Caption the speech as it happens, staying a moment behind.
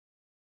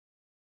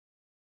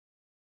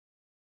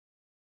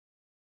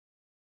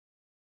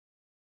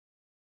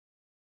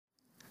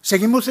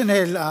Seguimos en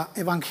el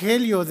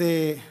Evangelio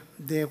de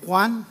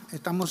Juan.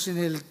 Estamos en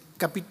el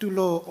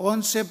capítulo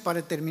 11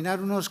 para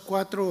terminar unos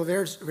 4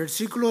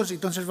 versículos.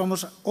 Entonces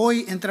vamos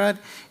hoy a entrar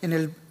en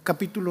el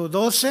capítulo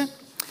 12.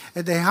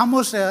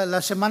 Dejamos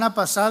la semana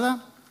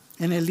pasada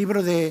en el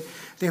libro de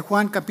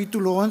Juan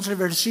capítulo 11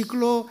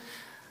 versículo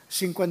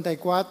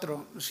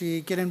 54.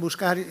 Si quieren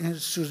buscar en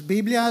sus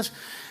Biblias.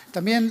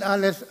 También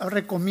les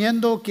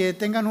recomiendo que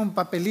tengan un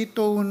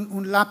papelito,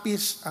 un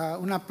lápiz,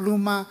 una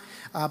pluma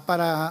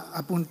para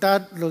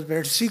apuntar los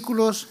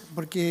versículos,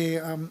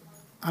 porque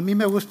a mí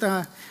me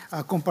gusta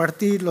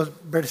compartir los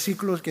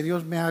versículos que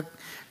Dios me ha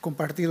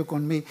compartido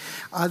conmigo.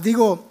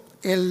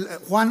 El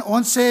Juan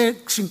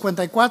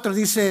 11:54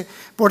 dice: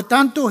 por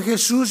tanto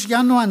Jesús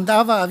ya no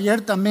andaba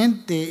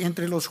abiertamente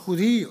entre los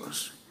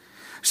judíos,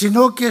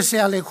 sino que se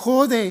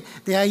alejó de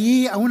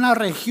ahí a una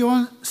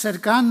región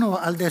cercana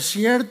al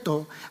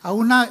desierto, a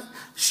una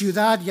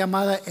ciudad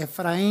llamada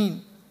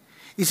Efraín,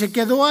 y se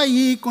quedó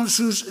allí con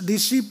sus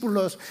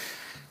discípulos.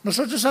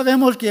 Nosotros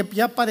sabemos que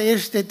ya para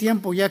este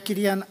tiempo ya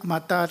querían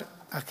matar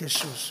a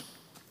Jesús,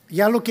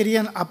 ya lo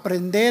querían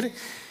aprender,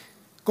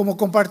 como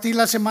compartí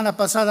la semana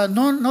pasada.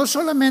 No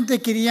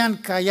solamente querían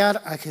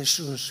callar a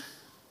Jesús,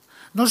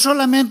 no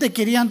solamente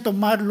querían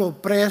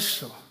tomarlo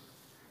preso,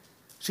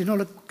 sino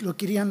lo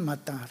querían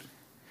matar.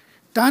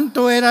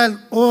 Tanto era el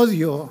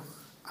odio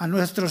a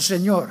nuestro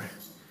Señor.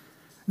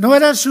 No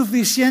era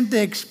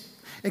suficiente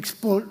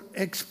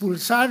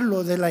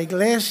expulsarlo de la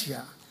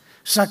iglesia,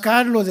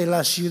 sacarlo de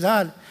la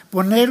ciudad,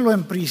 ponerlo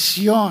en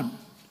prisión,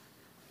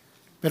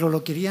 pero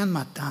lo querían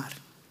matar.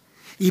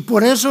 Y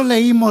por eso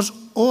leímos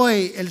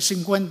hoy el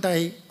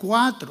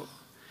 54.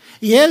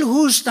 Y él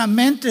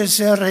justamente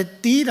se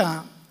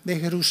retira de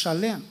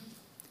Jerusalén.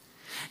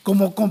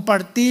 Como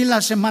compartí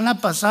la semana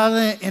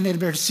pasada en el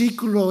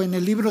versículo, en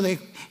el libro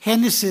de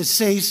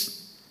Génesis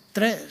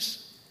 6:3,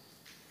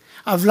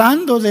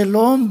 hablando del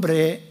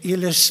hombre y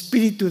el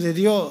Espíritu de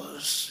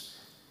Dios.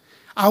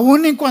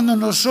 Aún y cuando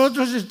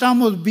nosotros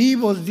estamos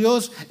vivos,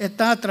 Dios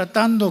está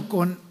tratando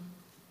con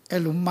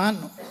el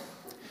humano.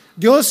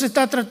 Dios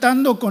está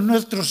tratando con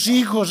nuestros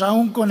hijos,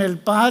 aún con el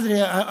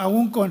Padre,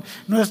 aún con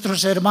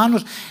nuestros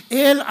hermanos.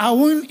 Él,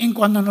 aún y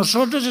cuando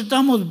nosotros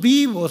estamos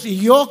vivos, y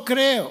yo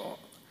creo,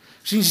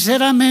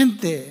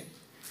 sinceramente,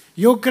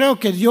 yo creo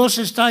que Dios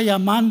está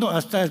llamando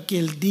hasta que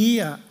el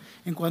día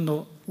en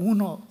cuando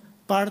uno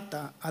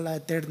parta a la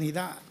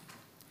eternidad.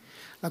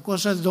 La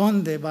cosa es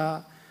dónde va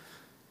a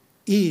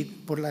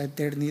ir por la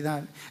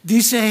eternidad.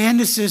 Dice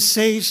Génesis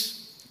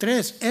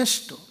 6:3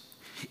 esto: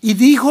 y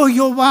dijo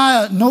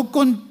Jehová, no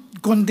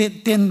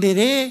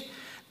contenderé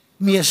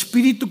mi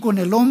espíritu con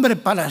el hombre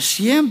para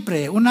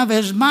siempre. Una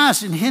vez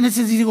más en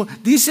Génesis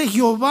dice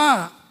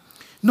Jehová,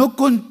 no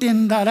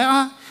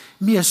contenderá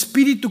mi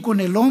espíritu con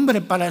el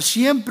hombre para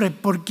siempre,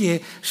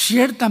 porque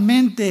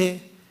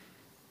ciertamente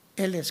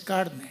él es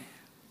carne.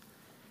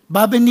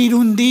 Va a venir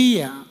un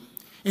día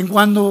en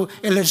cuando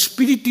el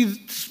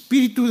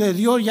espíritu de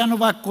Dios ya no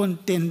va a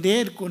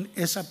contender con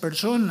esa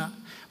persona,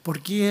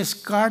 porque es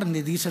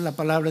carne, dice la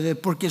palabra de Dios,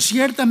 porque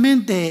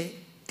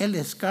ciertamente él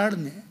es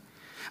carne,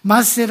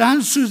 mas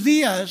serán sus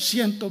días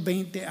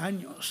 120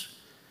 años.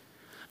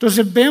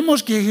 Entonces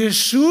vemos que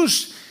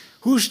Jesús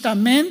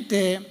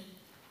justamente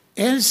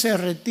él se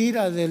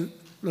retira de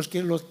los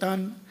que lo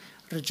están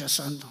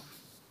rechazando.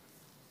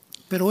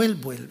 Pero Él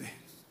vuelve.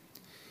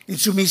 En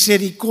su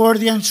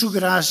misericordia, en su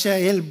gracia,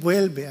 Él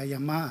vuelve a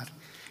llamar.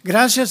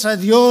 Gracias a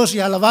Dios y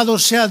alabado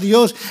sea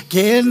Dios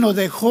que Él no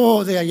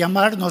dejó de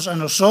llamarnos a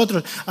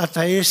nosotros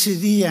hasta ese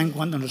día en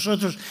cuando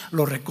nosotros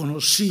lo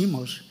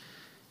reconocimos,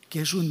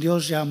 que es un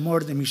Dios de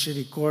amor, de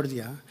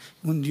misericordia,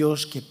 un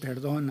Dios que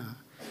perdona.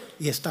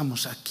 Y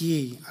estamos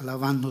aquí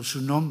alabando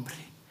su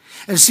nombre.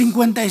 El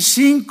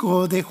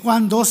 55 de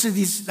Juan 11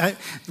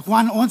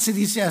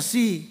 dice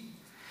así: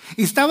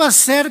 estaba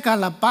cerca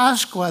la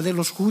Pascua de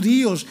los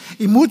judíos,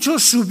 y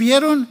muchos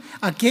subieron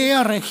a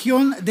aquella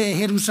región de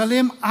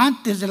Jerusalén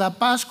antes de la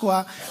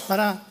Pascua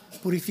para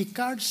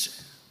purificarse,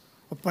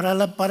 o para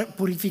la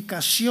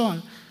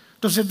purificación.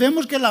 Entonces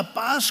vemos que la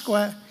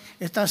Pascua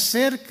está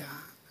cerca.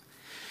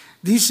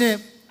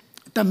 Dice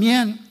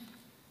también,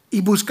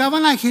 y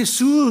buscaban a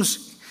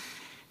Jesús.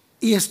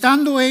 Y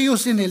estando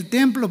ellos en el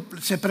templo,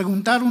 se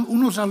preguntaron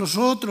unos a los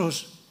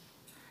otros: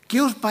 ¿qué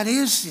os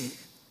parece?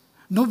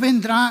 ¿No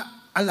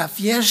vendrá a la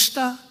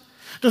fiesta?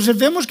 Entonces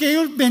vemos que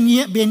ellos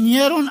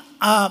vinieron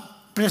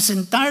a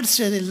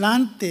presentarse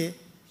delante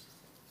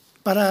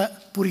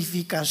para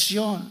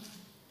purificación.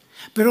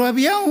 Pero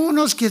había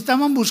unos que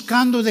estaban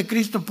buscando de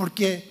Cristo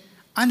porque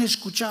han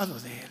escuchado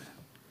de Él.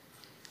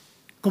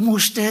 Como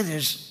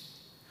ustedes,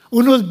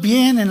 unos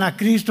vienen a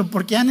Cristo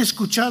porque han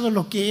escuchado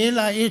lo que Él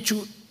ha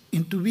hecho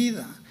en tu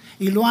vida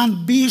y lo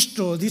han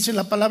visto, dice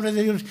la palabra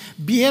de Dios,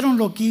 vieron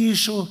lo que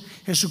hizo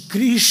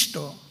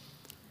Jesucristo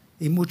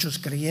y muchos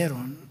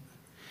creyeron.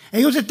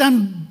 Ellos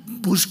están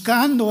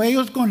buscando,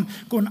 ellos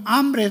con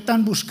hambre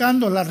están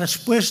buscando la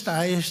respuesta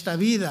a esta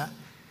vida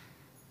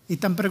y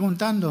están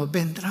preguntando: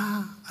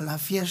 ¿vendrá a la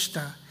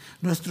fiesta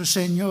nuestro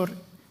Señor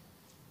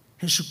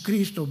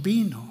Jesucristo?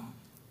 Vino,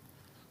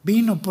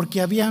 Vino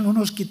porque habían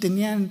unos que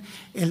tenían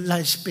la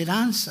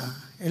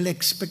esperanza, la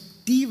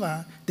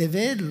expectativa de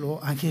verlo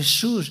a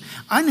Jesús.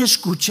 Han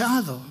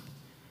escuchado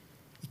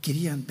y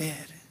querían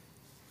ver.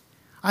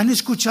 Han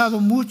escuchado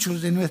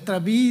muchos de nuestra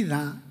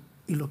vida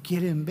y lo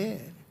quieren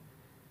ver.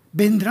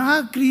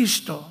 Vendrá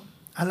Cristo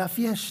a la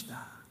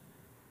fiesta.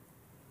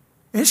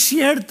 Es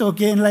cierto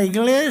que en la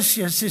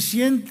iglesia se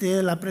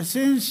siente la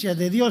presencia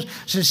de Dios,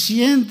 se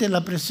siente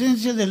la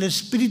presencia del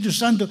Espíritu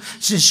Santo,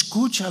 se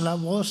escucha la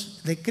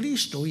voz de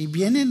Cristo y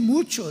vienen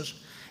muchos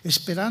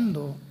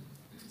esperando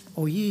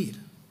oír,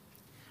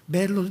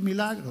 ver los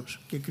milagros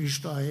que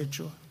Cristo ha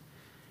hecho.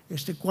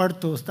 Este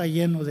cuarto está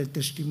lleno de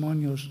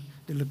testimonios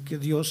de lo que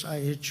Dios ha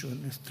hecho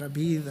en nuestra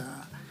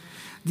vida.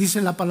 Dice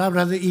la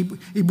palabra, y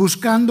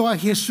buscando a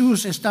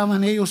Jesús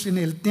estaban ellos en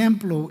el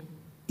templo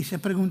y se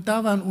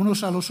preguntaban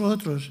unos a los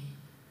otros,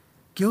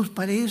 ¿qué os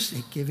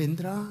parece que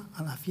vendrá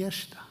a la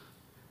fiesta?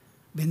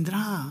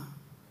 Vendrá.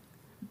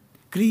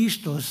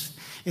 Cristo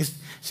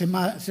se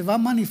va a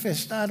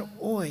manifestar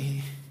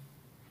hoy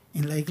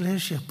en la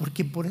iglesia,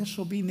 porque por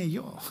eso vine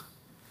yo.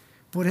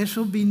 Por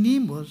eso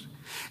vinimos.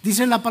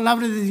 Dice la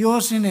palabra de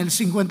Dios en el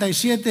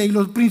 57, y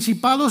los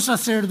principales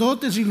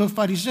sacerdotes y los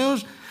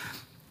fariseos,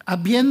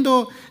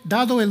 habiendo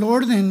dado el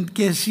orden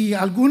que si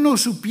alguno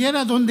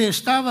supiera dónde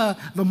estaba,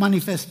 lo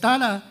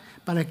manifestara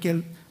para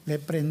que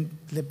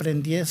le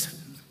prendiesen.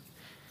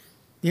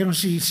 Dijeron,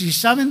 si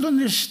saben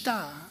dónde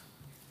está,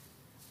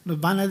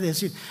 nos van a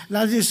decir.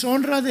 La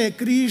deshonra de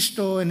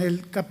Cristo en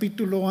el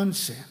capítulo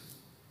 11.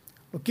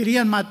 Lo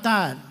querían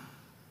matar.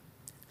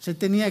 Se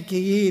tenía que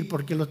ir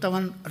porque lo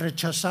estaban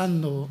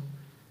rechazando.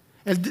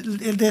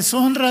 El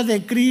deshonra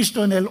de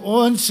Cristo en el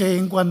 11,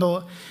 en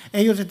cuando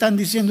ellos están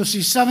diciendo,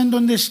 si saben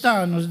dónde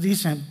está, nos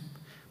dicen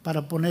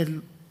para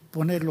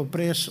ponerlo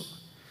preso.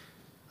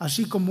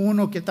 Así como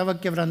uno que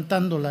estaba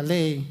quebrantando la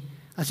ley,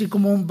 así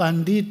como un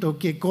bandito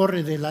que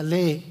corre de la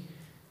ley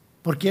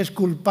porque es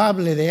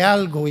culpable de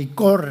algo y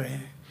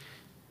corre.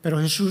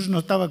 Pero Jesús no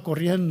estaba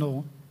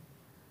corriendo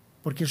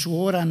porque su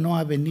hora no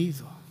ha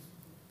venido.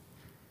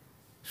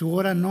 Su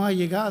hora no ha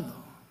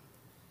llegado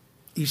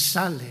y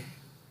sale.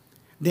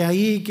 De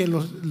ahí que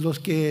los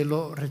que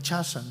lo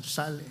rechazan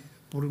sale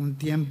por un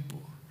tiempo.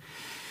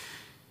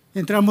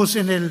 Entramos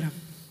en el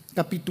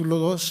capítulo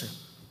 12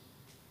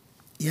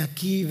 y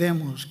aquí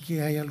vemos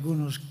que hay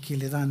algunos que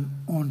le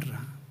dan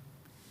honra,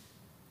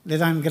 le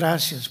dan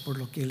gracias por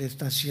lo que Él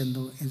está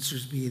haciendo en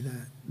sus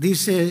vidas.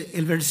 Dice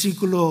el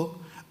versículo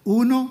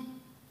 1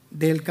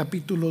 del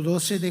capítulo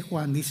 12 de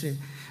Juan, dice,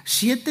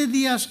 7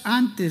 días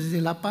antes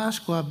de la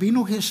Pascua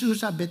vino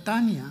Jesús a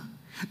Betania,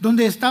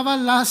 donde estaba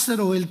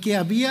Lázaro, el que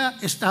había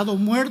estado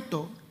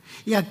muerto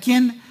y a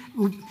quien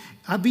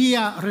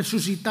había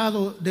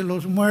resucitado de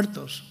los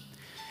muertos.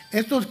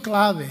 Esto es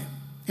clave.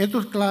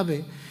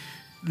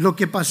 Lo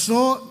que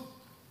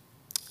pasó,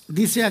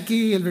 dice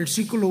aquí el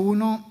versículo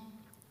 1,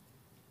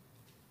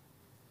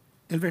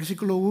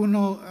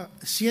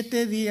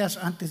 7 días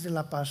antes de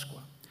la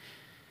Pascua.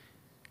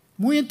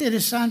 Muy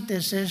interesante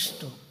es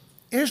esto.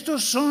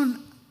 Estos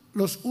son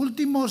los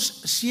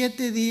últimos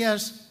 7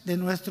 días de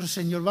nuestro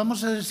Señor.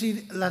 Vamos a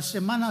decir la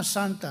Semana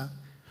Santa.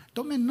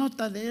 Tomen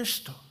nota de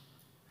esto.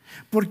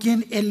 Porque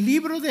en el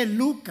libro de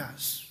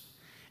Lucas,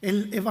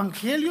 el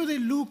Evangelio de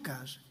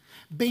Lucas,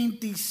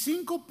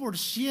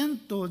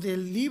 25%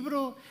 del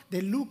libro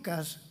de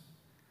Lucas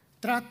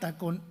trata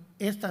con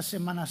esta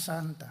Semana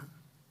Santa.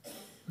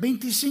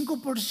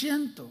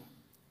 25%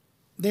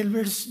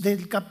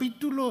 del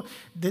capítulo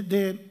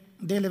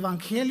del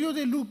Evangelio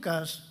de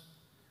Lucas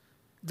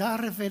da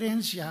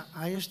referencia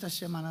a esta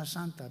Semana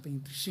Santa,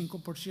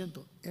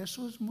 25%.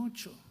 Eso es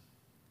mucho.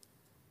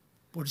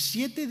 Por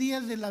 7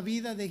 días de la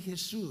vida de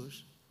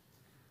Jesús,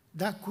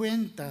 da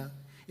cuenta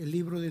el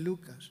libro de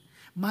Lucas.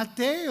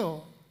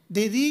 Mateo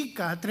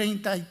dedica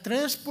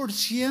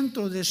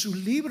 33% de su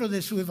libro,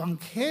 de su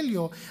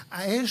evangelio,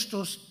 a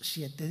estos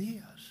 7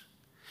 días.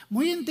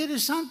 Muy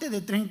interesante,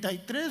 de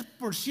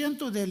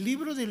 33% del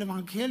libro del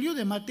evangelio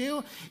de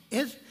Mateo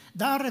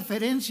da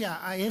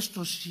referencia a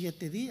estos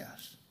 7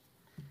 días.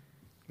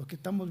 Lo que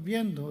estamos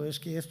viendo es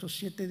que estos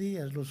 7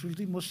 días, los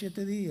últimos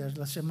 7 días,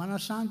 la Semana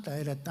Santa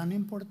era tan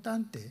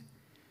importante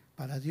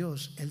para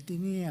Dios. Él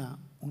tenía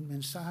un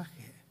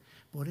mensaje.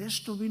 Por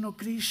esto vino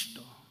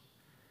Cristo,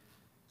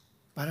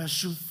 para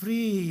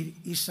sufrir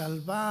y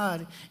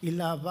salvar y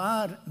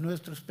lavar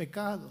nuestros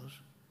pecados.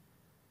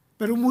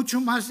 Pero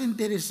mucho más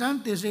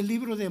interesante es el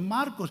libro de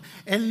Marcos.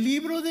 El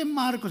libro de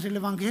Marcos, el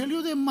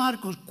Evangelio de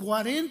Marcos,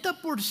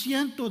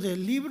 40%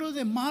 del libro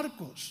de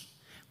Marcos,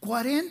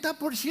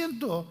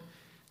 40%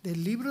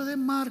 del libro de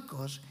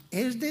Marcos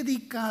es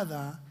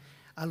dedicada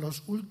a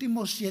los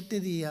últimos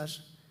 7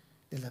 días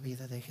de la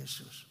vida de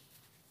Jesús.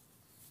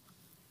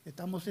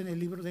 Estamos en el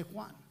libro de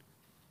Juan.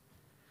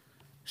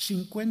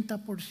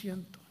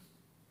 50%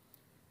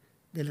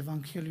 del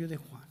Evangelio de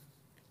Juan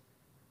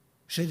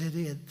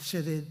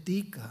se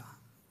dedica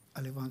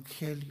al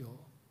Evangelio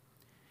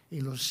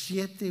en los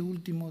 7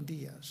 últimos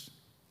días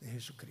de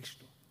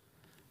Jesucristo.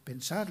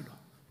 Pensarlo.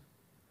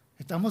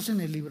 Estamos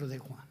en el libro de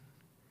Juan.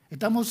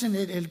 Estamos en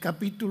el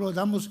capítulo,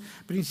 damos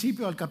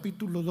principio al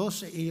capítulo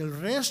 12 y el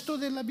resto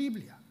de la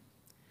Biblia,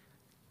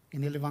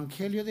 en el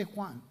Evangelio de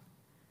Juan,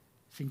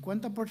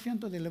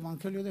 50% del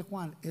Evangelio de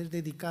Juan es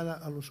dedicada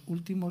a los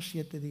últimos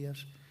 7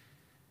 días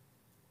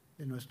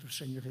de nuestro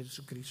Señor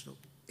Jesucristo.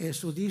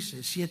 Eso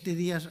dice, 7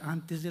 días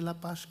antes de la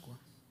Pascua.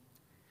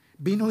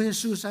 Vino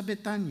Jesús a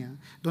Betania,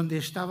 donde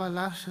estaba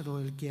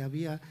Lázaro, el que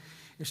había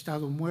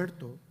estado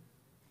muerto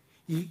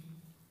y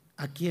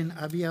a quien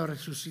había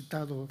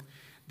resucitado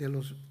de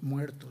los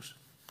muertos.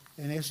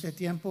 En este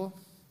tiempo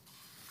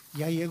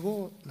ya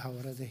llegó la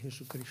hora de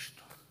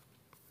Jesucristo.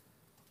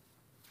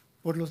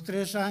 Por los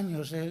 3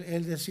 años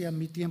él decía,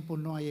 mi tiempo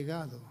no ha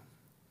llegado,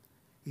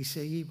 y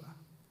se iba.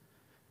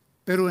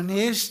 Pero en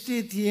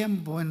este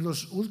tiempo, en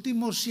los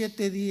últimos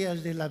 7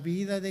 días de la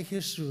vida de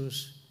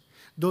Jesús,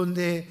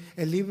 donde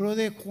el libro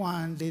de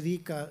Juan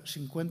dedica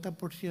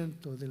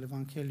 50% del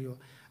Evangelio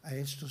a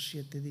estos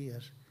 7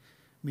 días,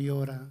 mi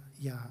hora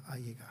ya ha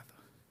llegado.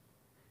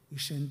 Y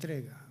se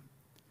entrega.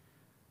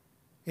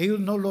 Ellos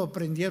no lo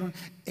aprendieron.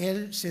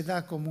 Él se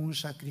da como un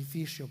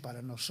sacrificio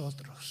para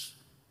nosotros.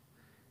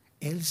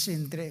 Él se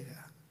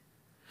entrega.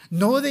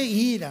 No de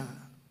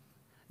ira,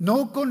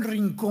 no con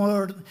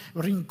rencor,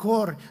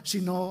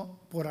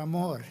 sino por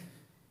amor.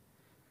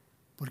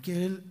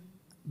 Porque Él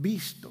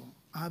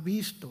ha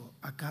visto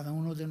a cada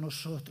uno de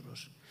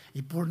nosotros.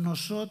 Y por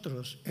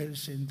nosotros Él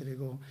se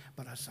entregó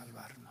para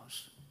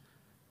salvarnos.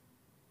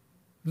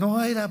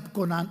 No era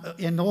con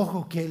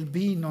enojo que Él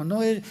vino,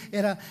 no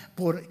era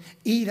por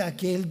ira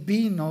que Él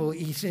vino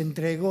y se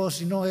entregó,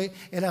 sino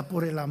era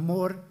por el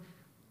amor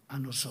a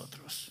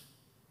nosotros.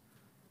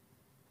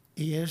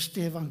 Y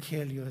este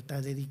Evangelio está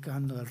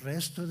dedicando el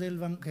resto del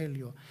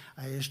Evangelio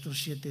a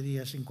estos 7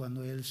 días en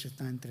cuando Él se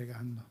está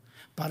entregando,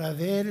 para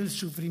ver el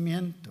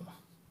sufrimiento,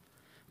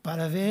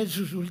 para ver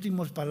sus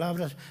últimas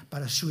palabras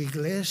para su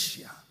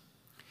iglesia.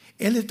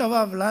 Él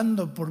estaba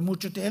hablando por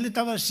mucho tiempo, Él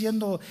estaba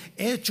haciendo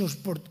hechos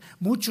por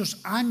muchos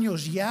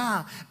años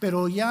ya,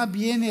 pero ya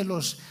viene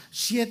los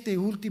 7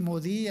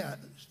 últimos días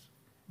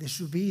de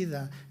su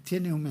vida.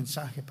 Tiene un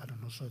mensaje para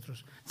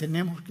nosotros.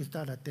 Tenemos que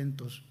estar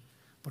atentos,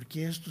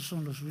 porque estos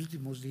son los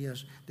últimos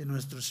días de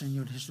nuestro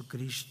Señor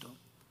Jesucristo.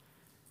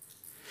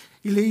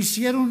 Y le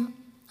hicieron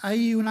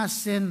ahí una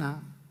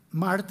cena.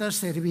 Marta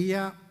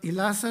servía y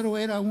Lázaro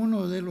era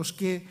uno de los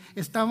que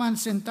estaban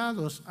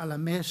sentados a la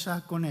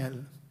mesa con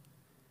él.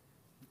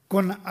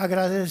 Con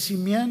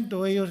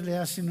agradecimiento ellos le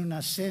hacen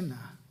una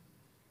cena.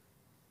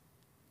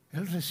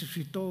 Él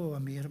resucitó a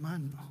mi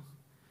hermano,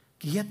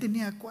 que ya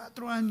tenía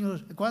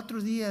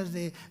 4 días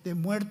de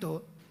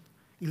muerto,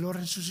 y lo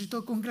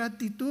resucitó. Con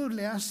gratitud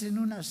le hacen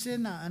una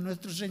cena a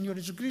nuestro Señor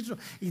Jesucristo.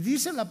 Y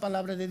dice la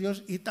palabra de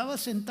Dios, y estaba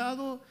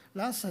sentado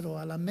Lázaro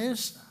a la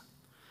mesa.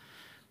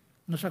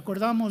 Nos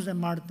acordamos de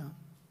Marta.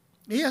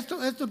 Y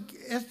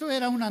esto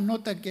era una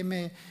nota que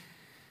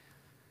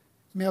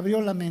me abrió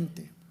la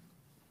mente.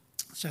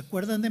 ¿Se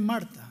acuerdan de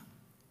Marta?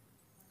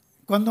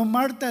 Cuando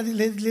Marta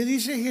le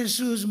dice a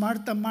Jesús,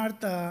 Marta,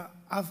 Marta,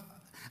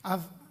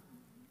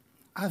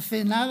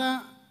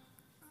 afanada,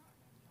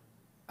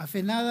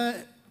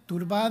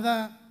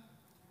 turbada,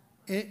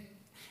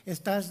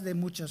 estás de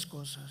muchas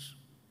cosas.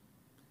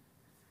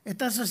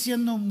 Estás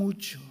haciendo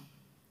mucho.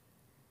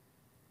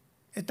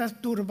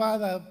 Estás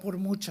turbada por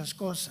muchas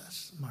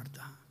cosas,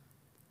 Marta.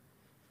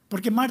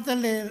 Porque Marta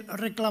le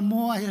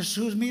reclamó a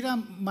Jesús, mira,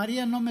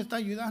 María no me está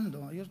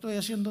ayudando, yo estoy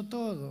haciendo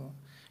todo,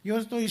 yo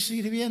estoy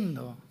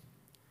sirviendo.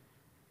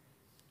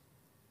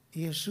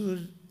 Y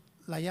Jesús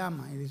la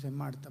llama y dice,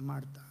 Marta,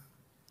 Marta,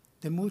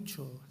 de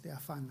mucho te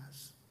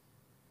afanas.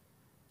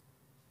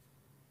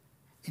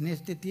 En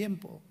este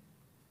tiempo,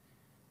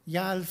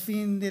 ya al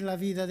fin de la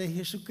vida de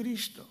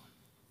Jesucristo,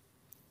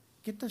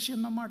 ¿qué está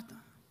haciendo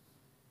Marta?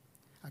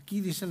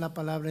 Aquí dice la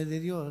palabra de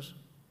Dios,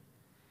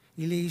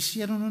 y le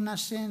hicieron una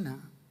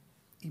cena.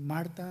 Y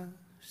Marta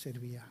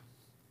servía.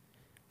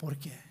 ¿Por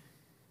qué?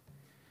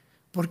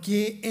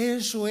 Porque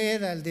eso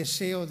era el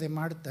deseo de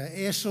Marta.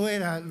 Eso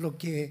era lo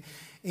que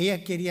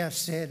ella quería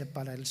hacer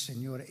para el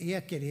Señor.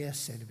 Ella quería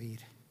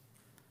servir.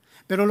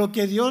 Pero lo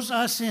que Dios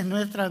hace en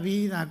nuestra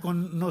vida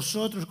con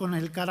nosotros, con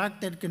el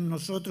carácter que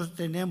nosotros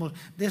tenemos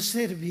de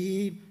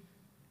servir,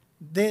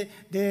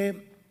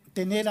 de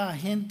tener a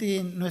gente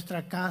en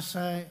nuestra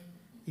casa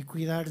y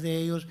cuidar de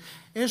ellos,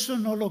 eso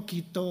no lo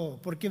quitó,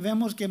 porque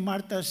vemos que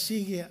Marta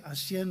sigue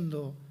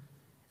haciendo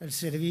el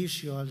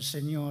servicio al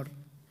Señor.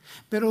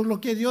 Pero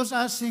lo que Dios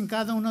hace en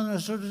cada uno de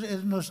nosotros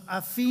es nos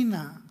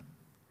afina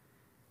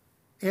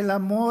el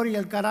amor y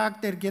el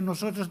carácter que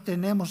nosotros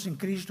tenemos en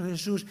Cristo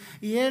Jesús.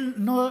 Y Él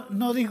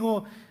no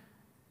dijo,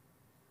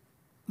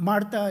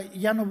 Marta,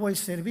 ya no voy a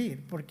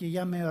servir, porque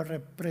ya me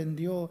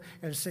reprendió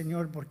el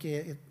Señor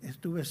porque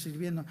estuve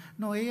sirviendo.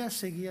 No, ella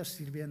seguía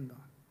sirviendo.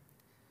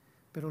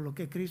 Pero lo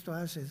que Cristo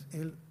hace es,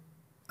 Él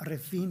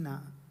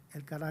refina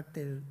el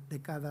carácter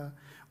de cada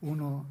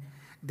uno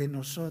de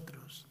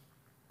nosotros.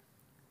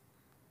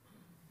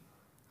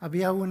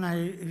 Había una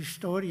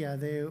historia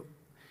de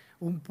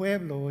un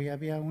pueblo y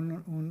había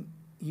un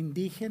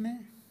indígena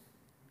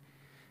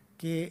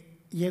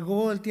que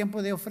llegó el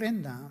tiempo de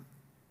ofrenda.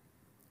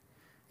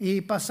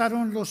 Y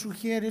pasaron los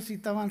sugieres y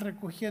estaban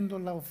recogiendo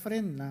la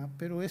ofrenda,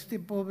 pero este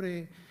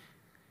pobre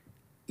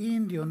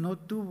indio no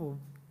tuvo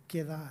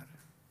que dar.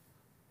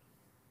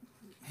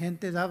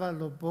 Gente daba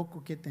lo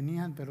poco que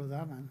tenían, pero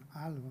daban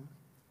algo.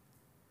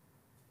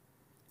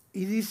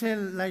 Y dice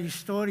la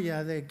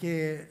historia de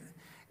que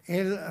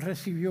él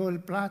recibió el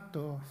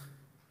plato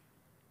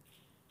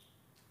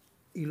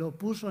y lo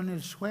puso en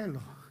el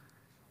suelo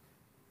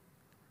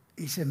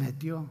y se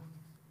metió.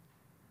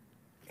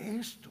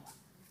 Esto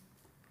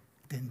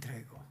te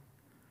entrego.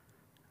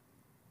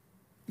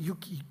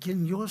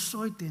 Quien yo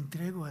soy te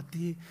entrego a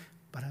ti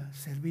para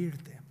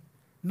servirte.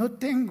 No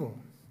tengo,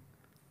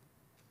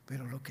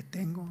 pero lo que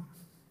tengo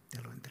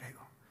te lo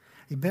entrego.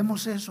 Y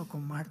vemos eso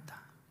con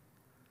Marta.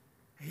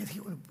 Ella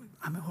dijo,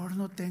 a lo mejor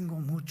no tengo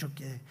mucho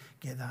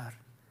que dar.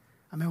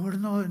 A lo mejor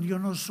no, yo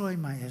no soy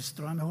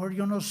maestro, a lo mejor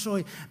yo no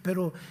soy,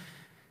 pero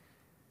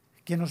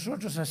que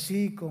nosotros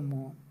así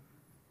como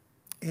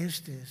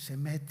se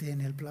mete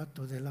en el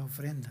plato de la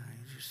ofrenda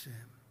y dice,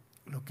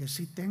 lo que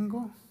sí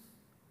tengo,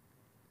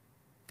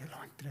 te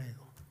lo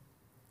entrego.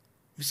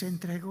 Y se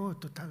entregó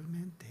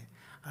totalmente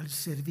al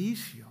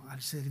servicio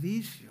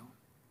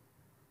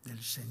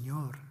del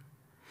Señor.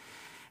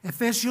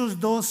 Efesios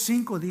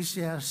 2:5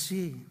 dice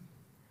así,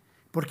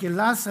 porque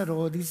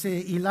Lázaro dice,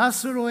 y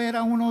Lázaro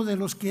era uno de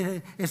los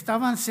que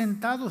estaban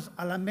sentados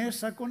a la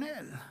mesa con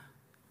él.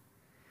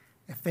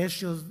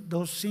 Efesios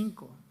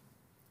 2:5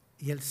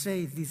 y el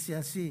 6 dice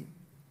así,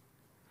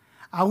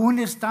 aún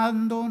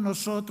estando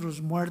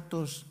nosotros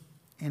muertos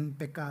en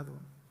pecado,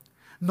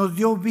 nos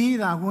dio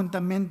vida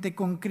juntamente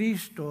con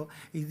Cristo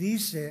y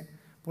dice,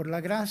 por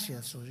la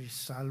gracia sois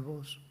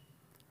salvos,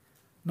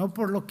 no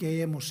por lo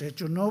que hemos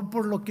hecho, no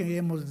por lo que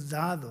hemos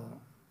dado,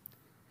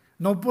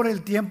 no por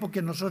el tiempo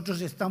que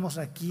nosotros estamos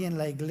aquí en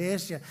la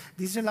iglesia.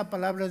 Dice la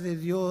palabra de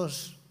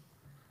Dios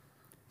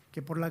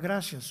que por la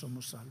gracia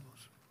somos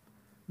salvos.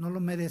 No lo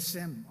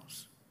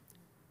merecemos,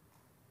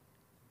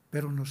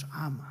 pero nos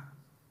ama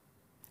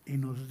y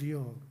nos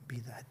dio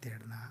vida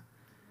eterna.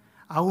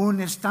 Aún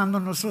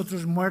estando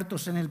nosotros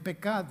muertos en el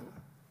pecado,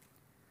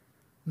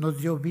 nos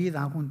dio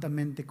vida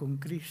juntamente con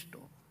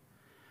Cristo.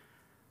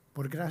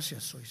 Por gracia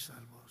sois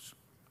salvos.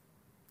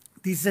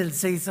 Dice el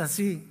 6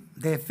 así,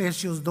 de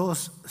Efesios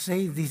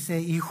 2:6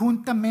 dice, y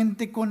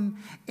juntamente con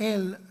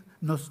Él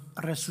nos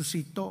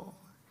resucitó.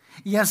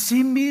 Y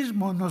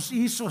asimismo nos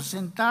hizo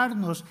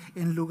sentarnos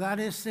en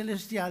lugares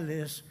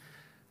celestiales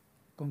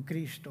con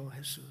Cristo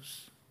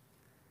Jesús.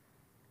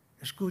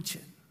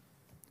 Escuchen,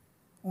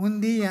 un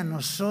día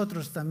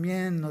nosotros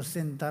también nos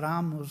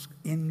sentaremos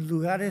en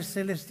lugares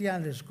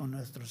celestiales con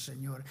nuestro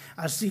Señor,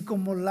 así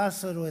como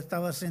Lázaro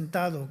estaba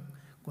sentado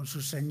con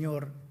su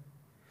Señor.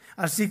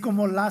 Así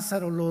como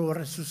Lázaro lo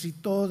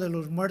resucitó de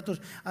los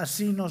muertos,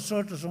 así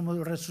nosotros somos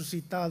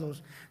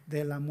resucitados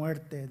de la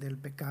muerte, del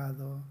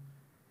pecado.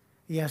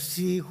 Y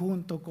así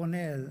junto con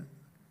Él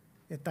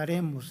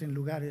estaremos en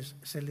lugares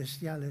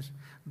celestiales.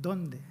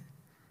 ¿Dónde?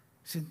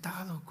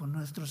 Sentados con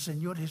nuestro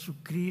Señor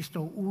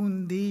Jesucristo.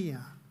 Un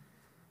día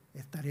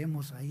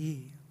estaremos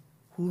ahí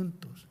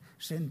juntos,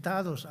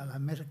 sentados a la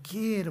mesa.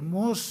 ¡Qué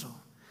hermoso!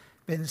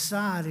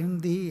 Pensar en un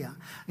día,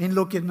 en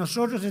lo que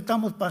nosotros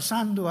estamos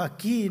pasando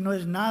aquí, no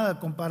es nada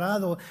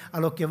comparado a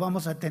lo que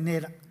vamos a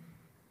tener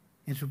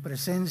en su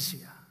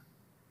presencia.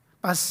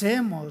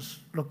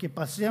 Pasemos lo que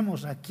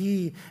pasemos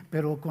aquí,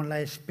 pero con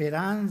la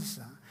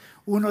esperanza.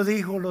 Uno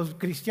dijo, los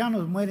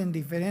cristianos mueren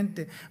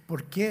diferente.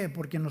 ¿Por qué?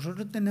 Porque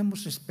nosotros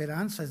tenemos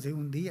esperanzas de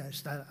un día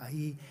estar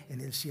ahí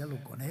en el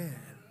cielo con Él.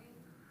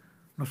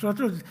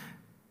 Nosotros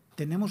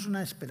tenemos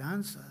una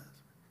esperanza.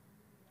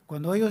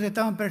 Cuando ellos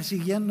estaban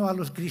persiguiendo a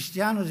los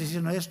cristianos,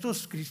 diciendo,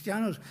 estos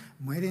cristianos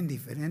mueren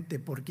diferente.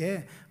 ¿Por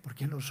qué?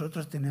 Porque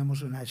nosotros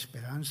tenemos una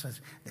esperanza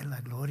de la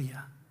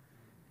gloria.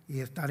 Y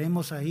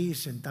estaremos ahí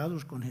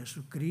sentados con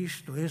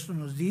Jesucristo. Eso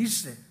nos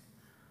dice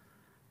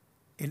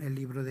en el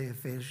libro de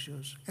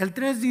Efesios. El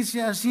 3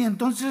 dice así,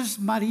 entonces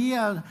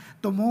María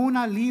tomó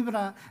una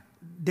libra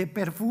de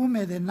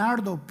perfume de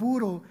nardo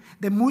puro,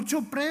 de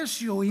mucho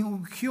precio, y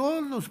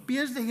ungió los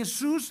pies de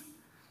Jesús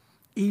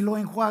y lo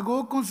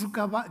enjuagó con su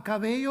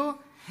cabello,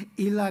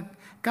 y la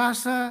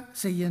casa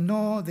se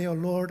llenó de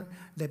olor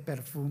de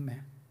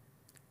perfume.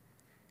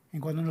 Y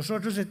cuando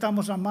nosotros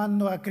estamos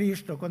amando a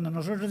Cristo, cuando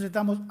nosotros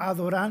estamos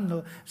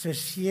adorando, se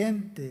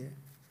siente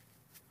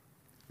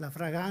la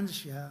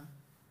fragancia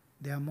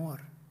de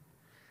amor.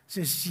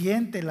 Se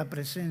siente la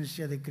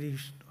presencia de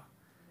Cristo.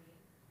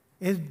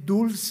 Es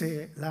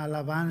dulce la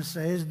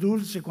alabanza, es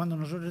dulce cuando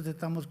nosotros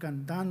estamos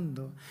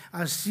cantando.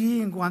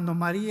 Así cuando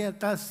María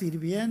está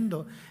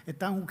sirviendo,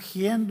 está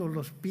ungiendo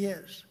los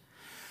pies.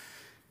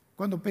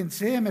 Cuando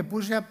me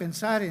puse a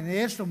pensar en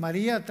eso,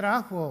 María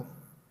trajo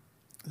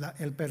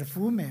el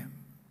perfume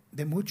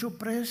de mucho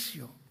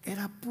precio,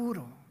 era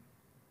puro.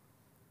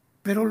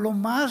 Pero lo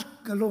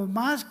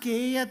más que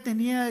ella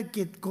tenía,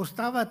 que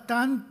costaba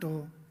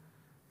tanto,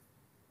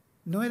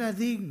 no era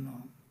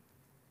digno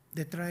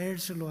de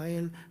traérselo a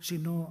Él,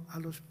 sino a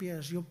los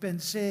pies. Yo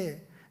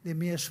pensé de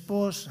mi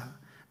esposa,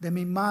 de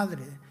mi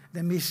madre,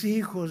 de mis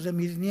hijos, de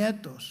mis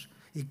nietos.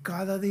 Y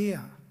cada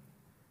día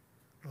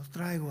los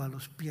traigo a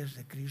los pies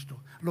de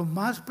Cristo. Lo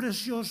más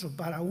precioso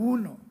para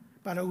uno,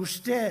 para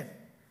usted,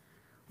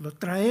 lo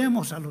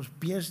traemos a los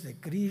pies de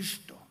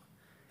Cristo.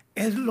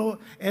 Es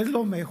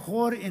lo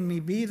mejor en mi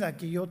vida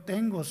que yo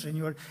tengo,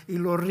 Señor, y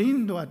lo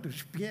rindo a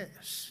tus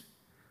pies.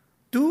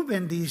 Tú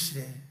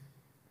bendice,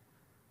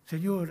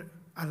 Señor,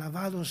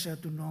 alabado sea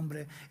tu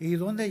nombre. ¿Y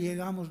dónde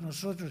llegamos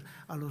nosotros?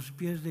 A los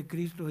pies de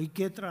Cristo. ¿Y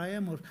qué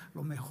traemos?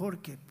 Lo mejor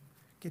que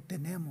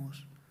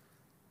tenemos.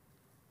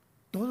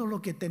 Todo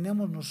lo que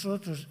tenemos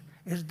nosotros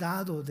es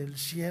dado del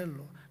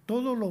cielo.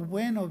 Todo lo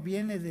bueno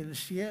viene del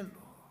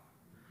cielo.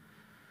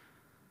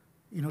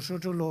 Y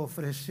nosotros lo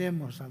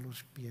ofrecemos a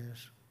los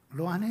pies.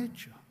 Lo han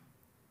hecho.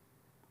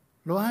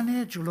 Lo han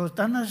hecho, lo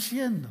están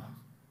haciendo.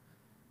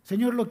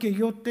 Señor, lo que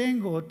yo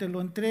tengo te lo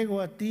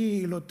entrego a ti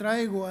y lo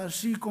traigo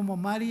así como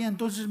María.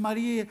 Entonces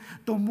María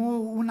tomó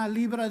una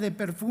libra de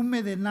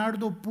perfume de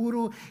nardo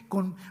puro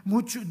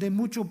de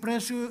mucho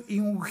precio y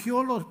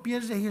ungió los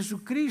pies de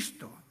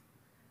Jesucristo.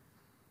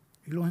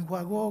 Y lo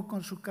enjuagó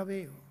con su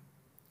cabello.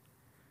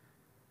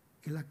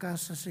 Y la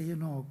casa se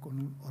llenó con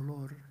un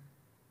olor,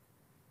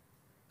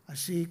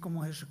 así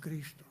como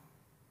Jesucristo.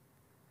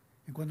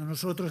 Y cuando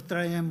nosotros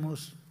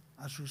traemos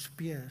a sus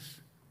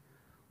pies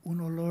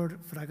un olor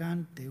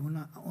fragante,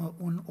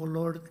 un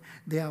olor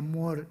de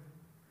amor,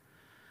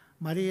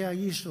 María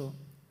hizo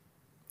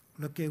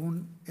lo que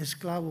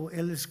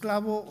el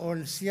esclavo o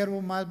el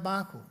siervo más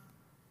bajo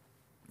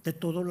de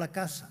toda la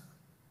casa,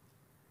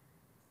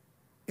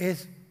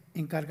 es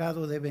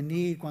encargado de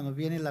venir cuando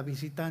viene los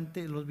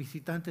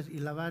visitantes y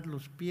lavar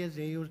los pies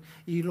de ellos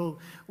y lo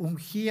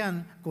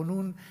ungían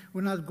con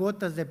unas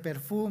gotas de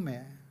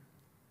perfume.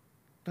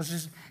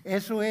 Entonces,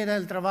 eso era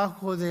el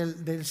trabajo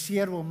del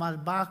siervo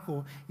más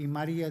bajo y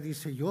María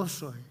dice, yo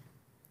soy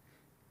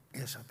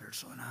esa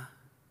persona.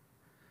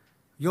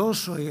 Yo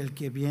soy el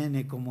que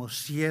viene como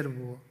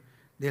siervo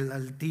del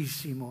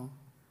Altísimo.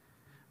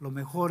 Lo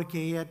mejor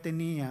que ella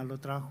tenía lo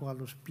trajo a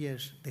los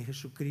pies de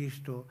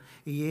Jesucristo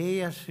y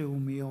ella se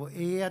humilló,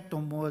 ella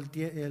tomó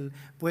el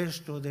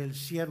puesto del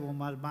siervo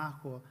más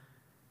bajo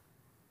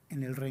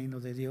en el reino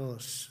de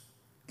Dios.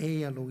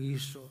 Ella lo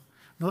hizo.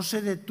 No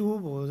se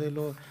detuvo de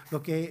lo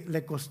que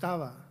le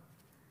costaba,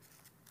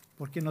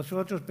 porque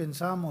nosotros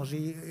pensamos,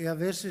 y a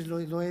veces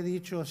lo he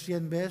dicho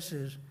 100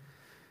 veces,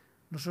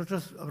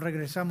 nosotros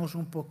regresamos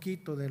un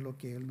poquito de lo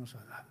que Él nos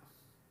ha dado.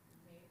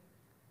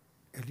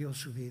 Él dio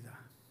su vida.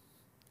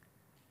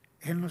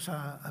 Él nos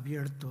ha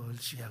abierto el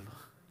cielo.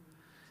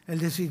 Él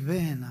dice,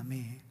 ven a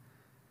mí.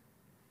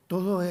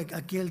 Todo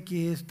aquel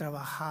que es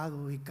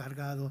trabajado y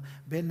cargado,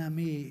 ven a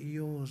mí y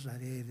yo os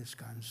daré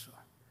descanso.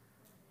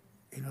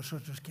 ¿Y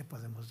nosotros qué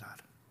podemos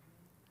dar?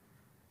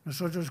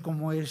 Nosotros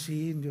como ese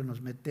indio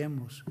nos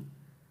metemos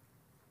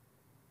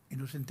y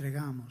nos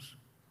entregamos.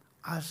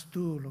 Haz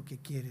tú lo que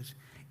quieres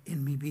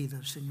en mi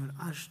vida, Señor,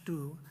 haz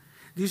tú.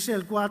 Dice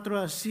el 4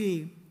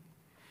 así,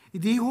 y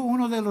dijo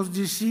uno de los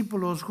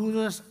discípulos,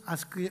 Judas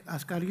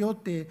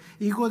Ascariote,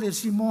 hijo de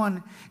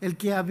Simón, el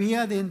que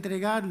había de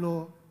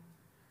entregarlo,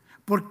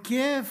 ¿por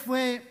qué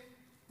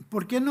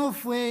no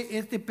fue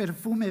este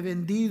perfume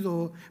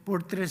vendido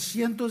por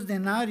 300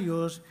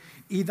 denarios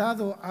y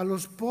dado a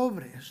los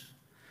pobres?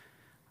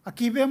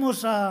 Aquí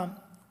vemos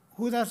a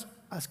Judas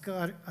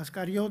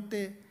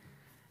Ascariote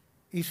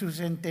y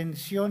sus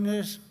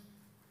intenciones.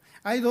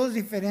 Hay dos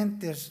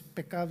diferentes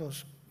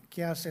pecados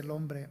que hace el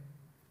hombre.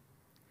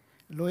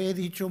 Lo he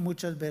dicho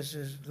muchas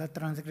veces, la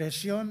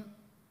transgresión,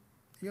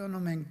 yo no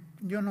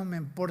me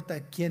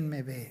importa quién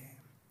me ve.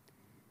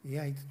 Y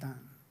ahí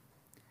están.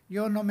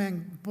 Yo no me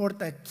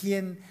importa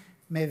quién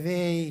me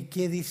ve y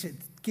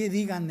qué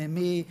digan de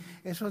mí.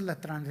 Eso es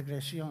la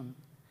transgresión.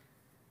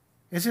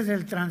 Ese es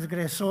el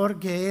transgresor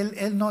que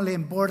él no le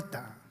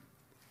importa.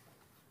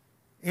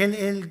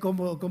 Él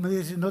como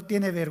dice, no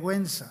tiene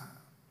vergüenza.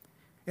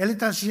 Él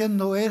está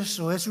haciendo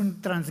eso, es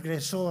un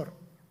transgresor.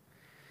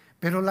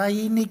 Pero la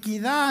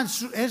iniquidad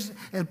es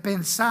el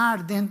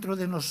pensar dentro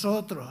de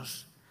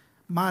nosotros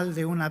mal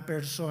de una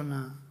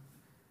persona.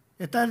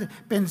 Estar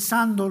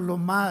pensando lo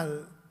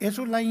mal.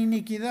 Eso es la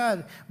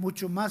iniquidad,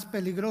 mucho más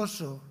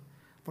peligroso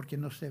porque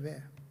no se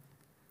ve.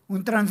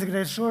 Un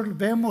transgresor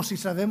vemos y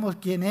sabemos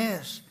quién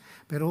es,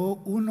 pero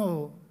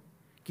uno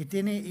que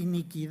tiene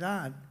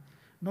iniquidad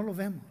no lo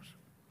vemos.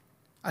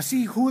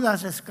 Así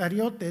Judas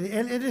Iscariote,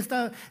 él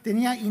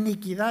tenía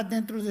iniquidad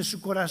dentro de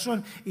su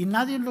corazón y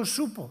nadie lo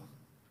supo.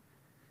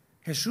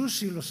 Jesús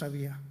sí lo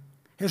sabía.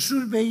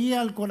 Jesús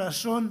veía el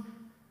corazón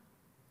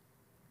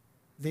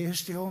de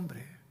este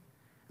hombre,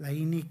 la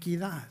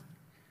iniquidad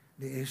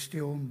de este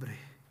hombre.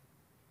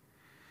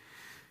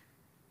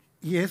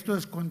 Y esto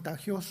es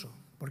contagioso,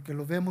 porque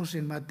lo vemos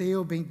en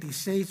Mateo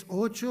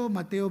 26:8.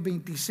 Mateo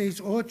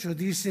 26:8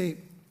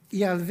 dice,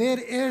 y al ver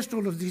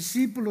esto los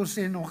discípulos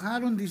se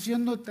enojaron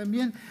diciendo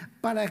también,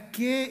 ¿para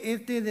qué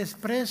este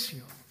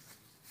desprecio?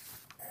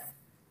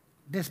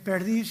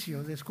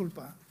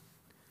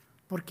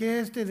 ¿Por qué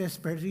este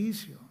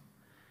desperdicio?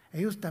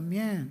 Ellos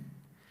también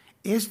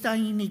Esta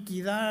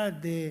iniquidad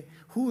de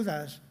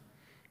Judas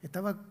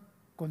estaba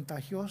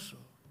contagioso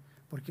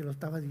porque lo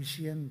estaba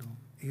diciendo,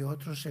 y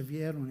otros se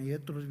vieron y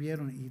otros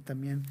vieron y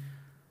también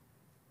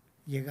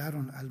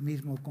llegaron a la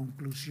misma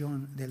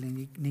conclusión de la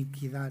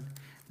iniquidad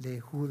de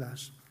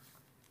Judas.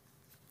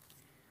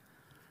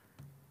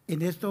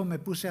 En esto me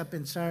puse a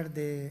pensar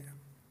de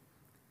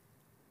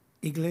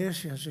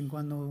iglesias en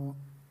cuando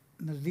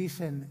nos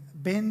dicen,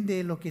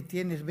 vende lo que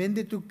tienes,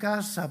 vende tu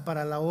casa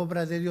para la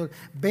obra de Dios,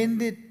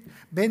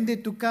 vende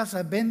tu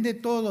casa, vende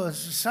todo,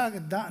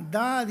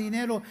 da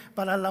dinero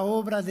para la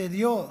obra de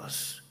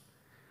Dios.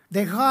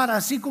 Dejar,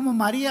 así como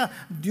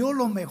María dio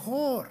lo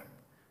mejor,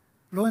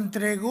 lo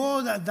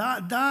entregó,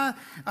 da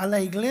a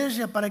la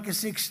iglesia para que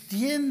se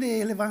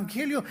extiende el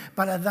evangelio,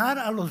 para dar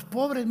a los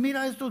pobres.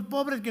 Mira a estos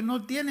pobres que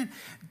no tienen,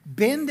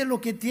 vende lo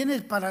que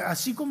tienes, para,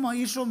 así como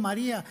hizo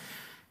María.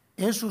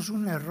 Eso es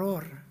un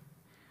error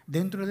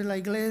dentro de la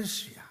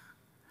iglesia,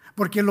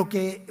 porque lo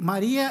que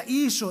María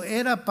hizo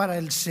era para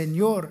el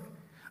Señor,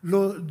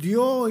 lo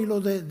dio y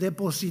lo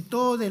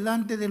depositó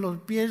delante de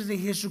los pies de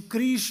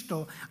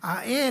Jesucristo,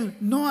 a Él,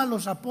 no a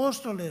los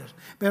apóstoles.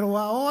 Pero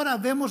ahora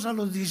vemos a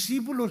los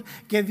discípulos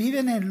que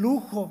viven en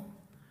lujo,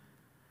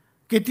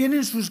 que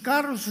tienen sus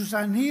carros, sus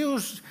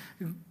anillos,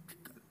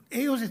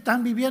 ellos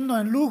están viviendo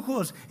en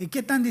lujos. ¿Y qué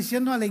están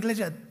diciendo a la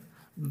iglesia?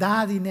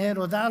 Da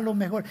dinero, da lo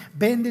mejor,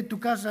 vende tu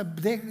casa,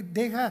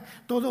 deja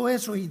todo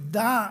eso y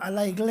da a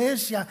la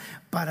iglesia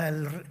para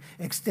el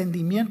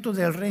extendimiento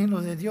del reino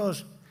de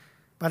Dios,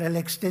 para el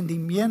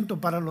extendimiento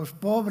para los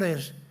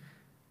pobres.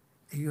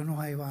 Y uno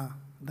ahí va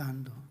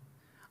dando.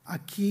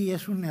 Aquí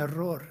es un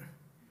error.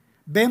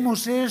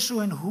 Vemos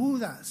eso en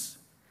Judas.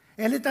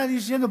 Él está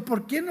diciendo,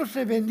 ¿por qué no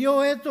se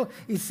vendió esto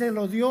y se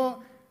lo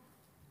dio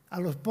a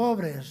los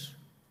pobres?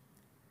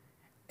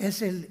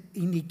 Es la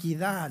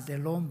iniquidad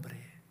del hombre.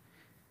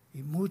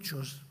 Y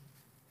muchos,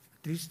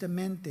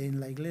 tristemente, en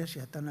la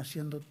iglesia están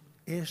haciendo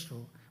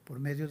eso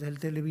por medio de la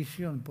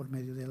televisión, por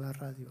medio de la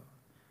radio.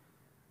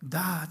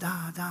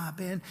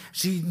 Ven.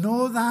 Si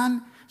no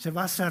dan, se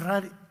va a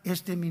cerrar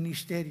este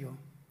ministerio.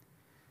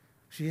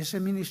 Si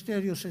ese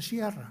ministerio se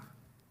cierra,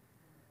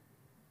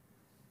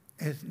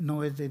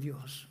 no es de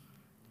Dios.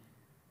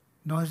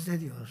 No es de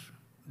Dios.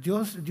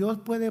 Dios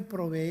puede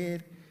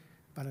proveer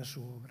para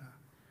su obra.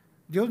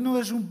 Dios no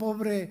es un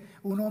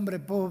hombre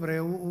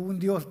pobre, un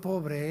Dios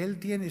pobre. Él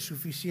tiene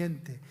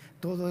suficiente.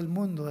 Todo el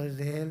mundo es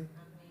de Él.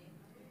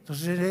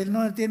 Entonces Él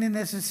no tiene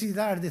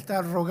necesidad de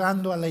estar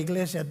rogando a la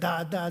iglesia,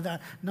 da.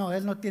 No,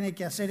 Él no tiene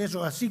que hacer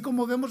eso. Así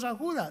como vemos a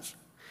Judas,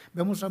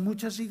 vemos a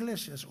muchas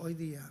iglesias hoy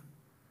día.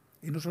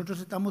 Y nosotros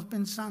estamos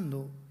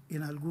pensando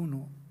en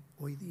alguno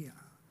hoy día.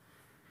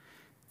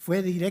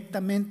 Fue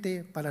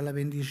directamente para la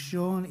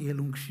bendición y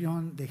la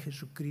unción de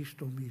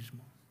Jesucristo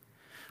mismo.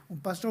 Un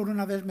pastor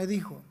una vez me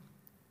dijo,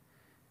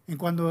 y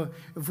cuando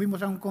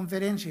fuimos a una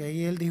conferencia,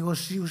 y él dijo,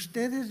 si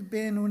ustedes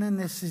ven una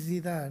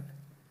necesidad,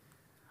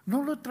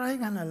 no lo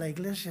traigan a la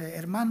iglesia.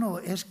 Hermano,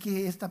 es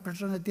que esta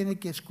persona tiene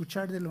que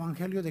escuchar del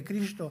evangelio de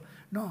Cristo.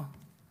 No,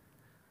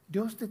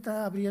 Dios te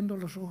está abriendo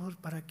los ojos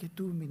para que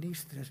tú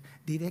ministres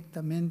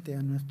directamente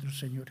a nuestro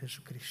Señor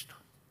Jesucristo.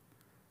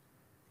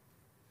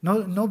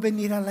 No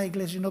venir a la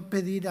iglesia, no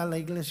pedir a la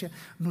iglesia.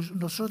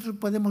 Nosotros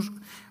podemos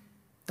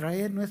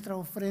traer nuestra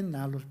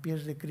ofrenda a los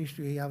pies de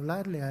Cristo y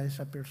hablarle a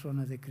esa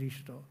persona de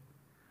Cristo.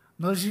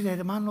 No decir,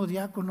 hermano,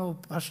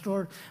 diácono,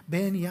 pastor,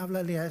 ven y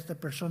háblale a esta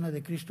persona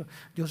de Cristo.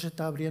 Dios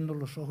está abriendo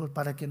los ojos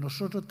para que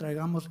nosotros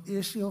traigamos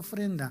esa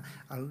ofrenda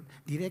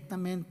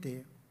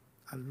directamente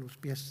a los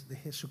pies de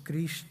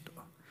Jesucristo.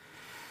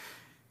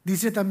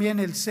 Dice también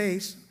el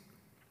 6,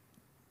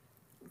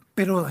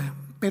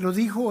 pero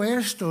dijo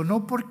esto,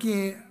 no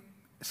porque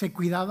se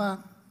cuidará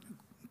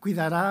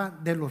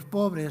de los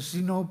pobres,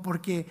 sino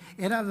porque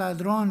era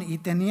ladrón y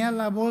tenía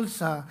la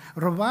bolsa,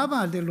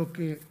 robaba de lo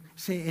que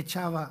se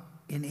echaba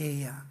en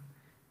ella.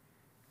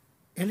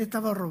 Él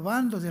estaba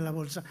robando de la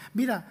bolsa.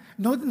 Mira,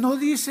 no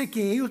dice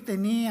que ellos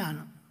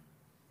tenían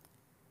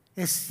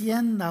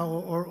hacienda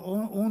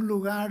o un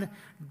lugar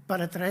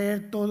para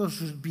traer todos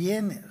sus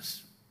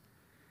bienes.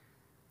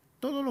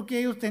 Todo lo que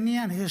ellos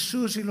tenían,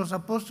 Jesús y los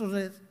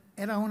apóstoles,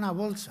 era una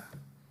bolsa.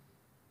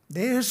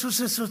 De eso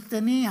se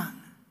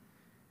sostenían.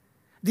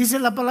 Dice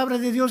la palabra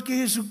de Dios que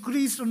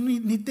Jesucristo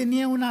ni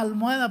tenía una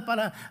almohada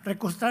para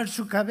recostar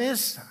su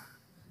cabeza.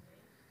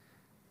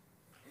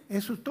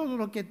 Eso es todo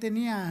lo que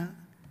tenía.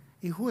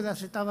 Y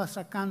Judas estaba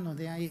sacando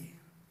de ahí.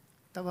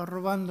 Estaba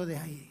robando de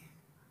ahí.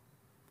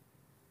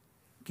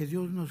 Que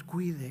Dios nos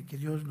cuide, que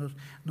Dios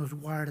nos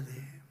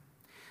guarde.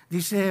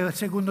 Dice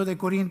 2 de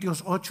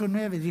Corintios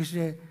 8:9,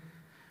 dice,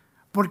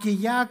 porque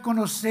ya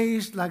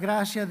conocéis la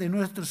gracia de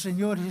nuestro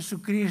Señor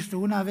Jesucristo,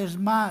 una vez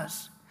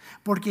más,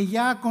 porque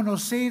ya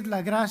conocéis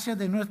la gracia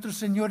de nuestro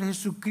Señor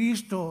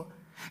Jesucristo,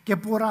 que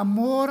por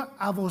amor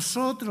a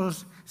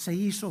vosotros se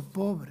hizo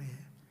pobre,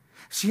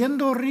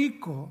 siendo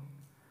rico,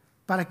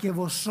 para que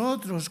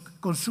vosotros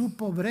con su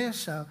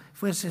pobreza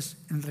fueseis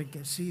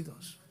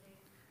enriquecidos.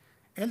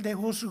 Él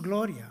dejó su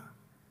gloria,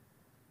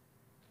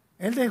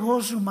 Él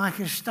dejó su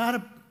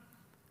majestad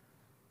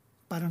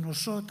para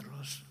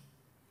nosotros.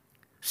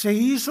 Se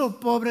hizo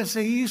pobre,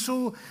 se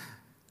hizo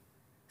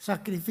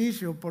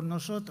sacrificio por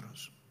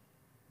nosotros,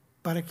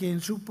 para que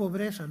en su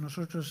pobreza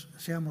nosotros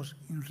seamos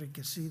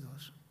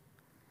enriquecidos.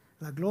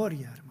 La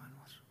gloria,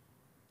 hermanos,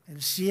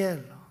 el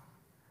cielo,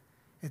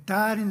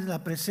 estar en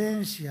la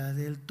presencia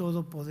del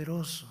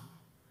Todopoderoso,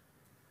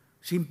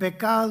 sin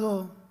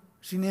pecado,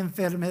 sin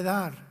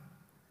enfermedad.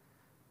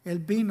 Él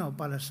vino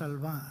para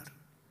salvar.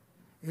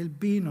 Él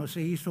vino,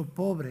 se hizo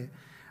pobre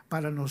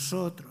para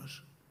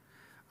nosotros.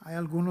 Hay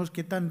algunos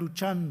que están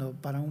luchando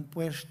para un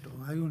puesto.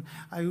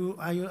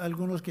 Hay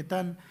algunos que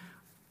están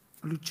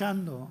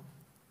luchando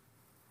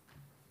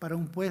para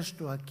un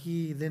puesto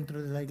aquí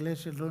dentro de la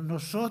iglesia.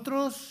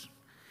 Nosotros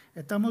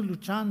estamos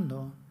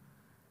luchando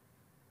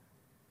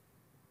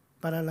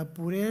para la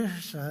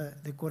pureza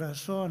de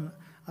corazón,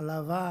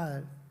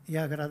 alabar y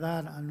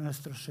agradar a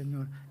nuestro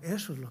Señor.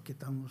 Eso es lo que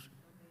estamos.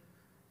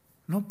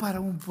 No para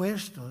un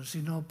puesto,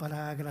 sino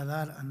para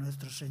agradar a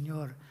nuestro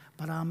Señor,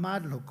 para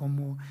amarlo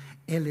como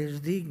Él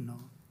es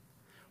digno.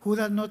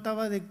 Judas no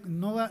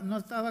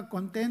estaba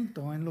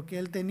contento en lo que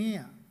él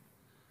tenía.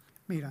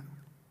 Mira,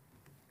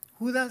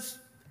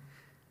 Judas,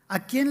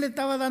 ¿a quién le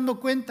estaba dando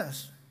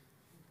cuentas?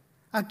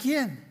 ¿A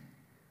quién?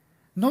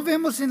 No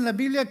vemos en la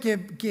Biblia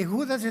que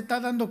Judas está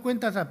dando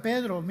cuentas a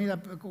Pedro.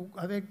 Mira,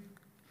 a ver,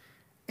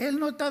 él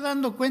no está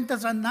dando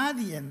cuentas a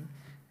nadie.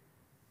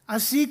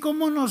 Así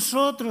como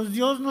nosotros,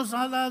 Dios nos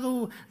ha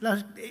dado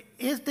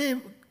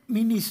este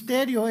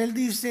ministerio. Él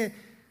dice,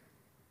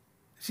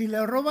 si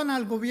le roban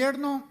al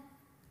gobierno,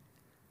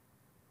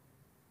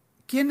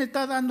 ¿quién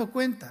está dando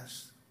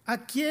cuentas? ¿A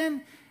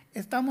quién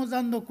estamos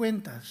dando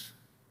cuentas?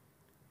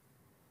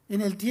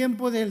 En el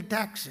tiempo del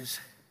taxes.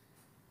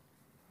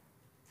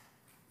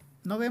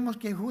 No vemos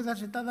que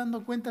Judas está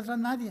dando cuentas a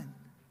nadie.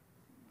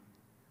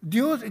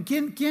 Dios,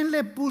 ¿quién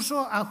le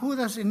puso a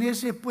Judas en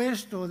ese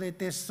puesto de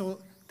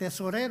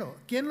tesorero?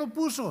 ¿Quién lo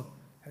puso?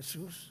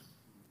 Jesús.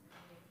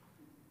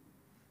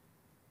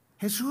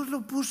 Jesús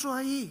lo puso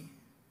ahí.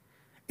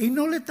 Y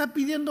no le está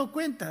pidiendo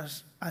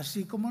cuentas,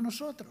 así como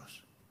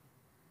nosotros.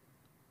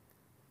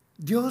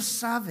 Dios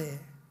sabe,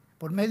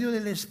 por medio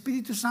del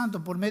Espíritu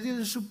Santo, por medio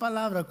de su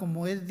palabra,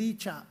 como es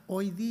dicha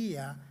hoy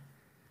día,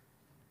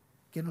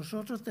 que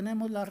nosotros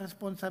tenemos la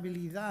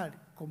responsabilidad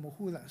como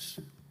Judas.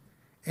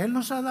 Él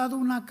nos ha dado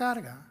una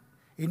carga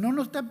y no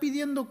nos está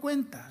pidiendo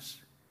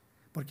cuentas,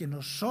 porque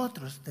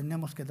nosotros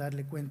tenemos que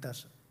darle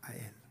cuentas a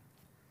Él.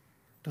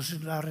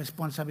 Entonces la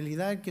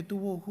responsabilidad que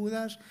tuvo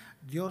Judas,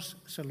 Dios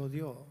se lo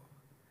dio.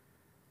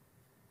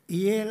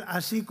 Y él,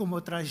 así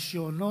como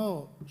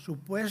traicionó su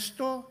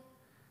puesto,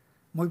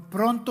 muy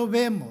pronto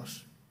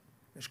vemos,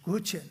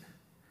 escuchen,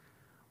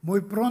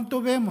 muy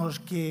pronto vemos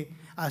que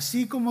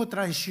así como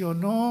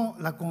traicionó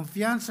la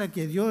confianza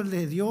que Dios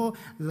le dio,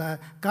 la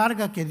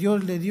carga que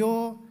Dios le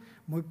dio,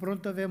 muy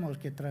pronto vemos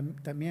que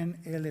también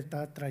él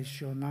está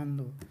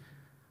traicionando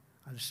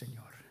al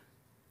Señor.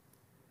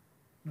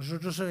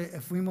 Nosotros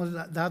fuimos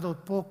dados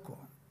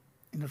poco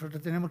y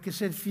nosotros tenemos que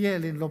ser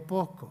fieles en lo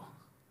poco,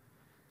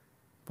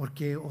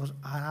 porque os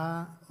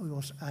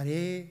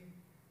haré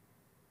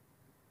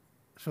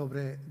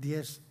sobre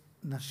 10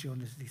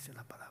 naciones, dice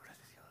la palabra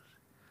de Dios,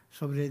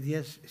 sobre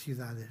 10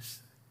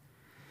 ciudades.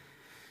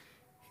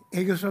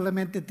 Ellos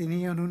solamente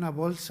tenían una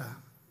bolsa,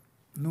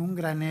 no un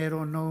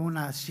granero, no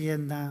una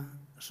hacienda,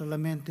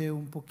 solamente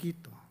un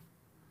poquito.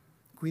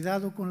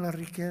 Cuidado con las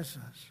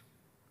riquezas,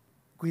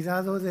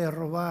 cuidado de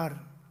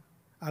robar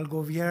al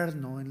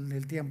gobierno en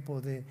el tiempo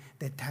de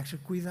taxes.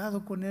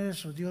 Cuidado con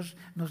eso. Dios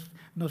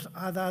nos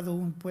ha dado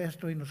un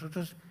puesto y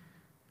nosotros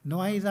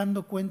no hay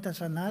dando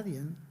cuentas a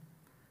nadie,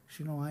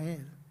 sino a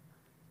Él.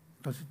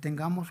 Entonces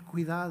tengamos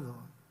cuidado.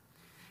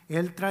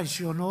 Él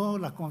traicionó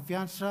la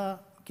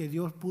confianza que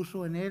Dios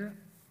puso en Él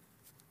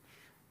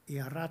y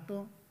a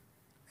rato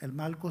el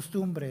mal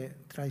costumbre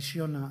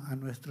traiciona a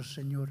nuestro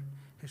Señor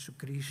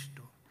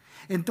Jesucristo.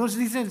 Entonces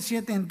dice el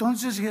 7,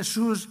 entonces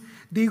Jesús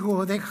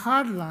dijo,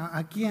 dejarla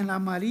aquí en la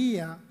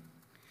María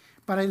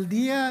para el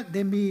día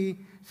de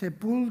mi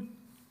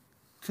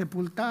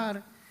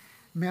sepultar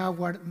me ha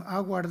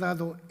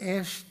guardado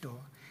esto.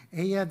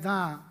 Ella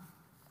da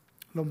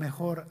lo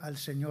mejor al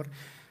Señor.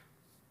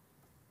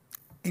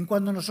 En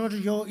cuando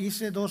yo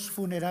hice 2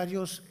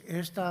 funerarios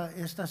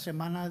esta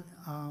semana,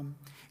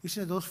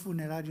 hice 2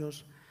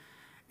 funerarios.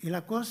 Y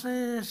la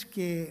cosa es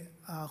que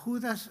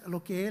Judas,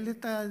 lo que él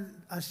está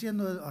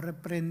haciendo,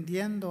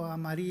 reprendiendo a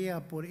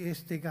María por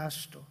este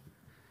gasto.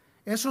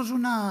 Eso es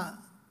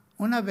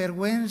una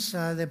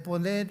vergüenza de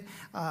poder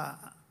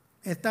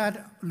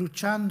estar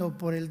luchando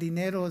por el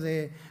dinero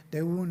de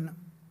un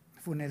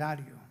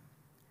funerario.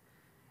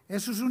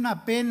 Eso es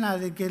una pena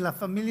de que la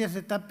familia se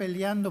está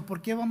peleando.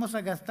 ¿Por qué vamos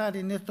a gastar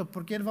en esto?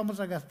 ¿Por qué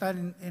vamos a gastar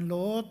en lo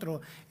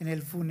otro, en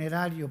el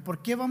funerario?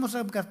 ¿Por qué vamos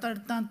a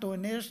gastar tanto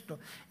en esto?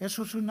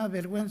 Eso es una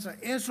vergüenza.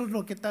 Eso es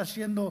lo que está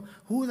haciendo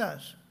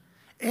Judas.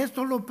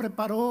 Esto lo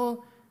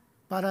preparó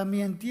para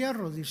mi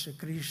entierro, dice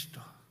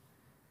Cristo.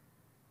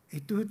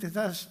 Y tú te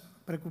estás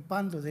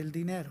preocupando del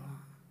dinero.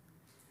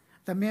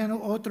 También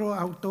otro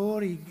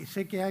autor, y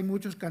sé que hay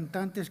muchos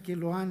cantantes que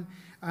lo han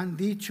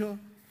dicho,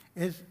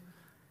 es: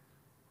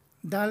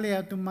 dale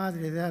a tu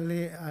madre,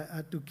 dale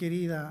a tu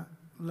querida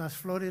las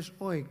flores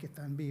hoy que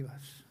están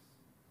vivas,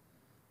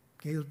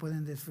 que ellos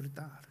pueden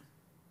disfrutar.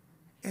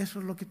 Eso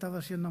es lo que estaba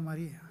haciendo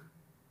María.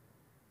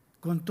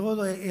 Con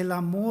todo, el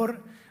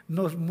amor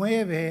nos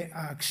mueve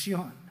a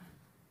acción.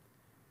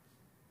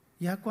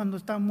 Ya cuando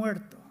está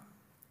muerto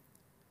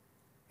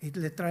y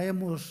le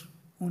traemos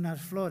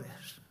unas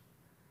flores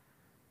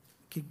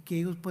que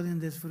ellos pueden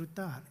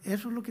disfrutar.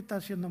 Eso es lo que está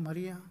haciendo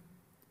María.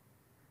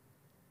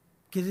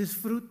 Que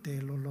disfrute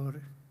el olor,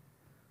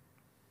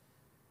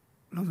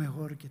 lo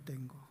mejor que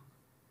tengo.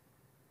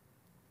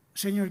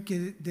 Señor,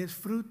 que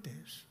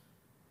disfrutes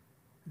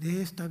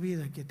de esta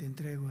vida que te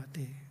entrego a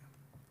ti.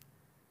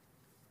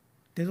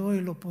 Te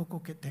doy lo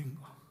poco que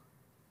tengo.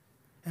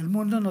 El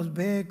mundo nos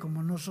ve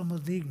como no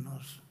somos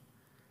dignos,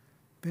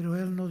 pero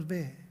Él nos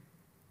ve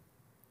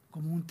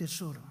como un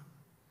tesoro.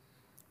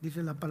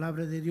 Dice la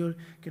palabra de Dios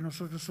que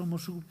nosotros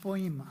somos su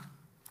poema,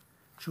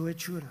 su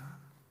hechura.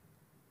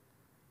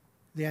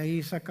 De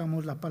ahí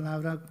sacamos la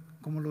palabra,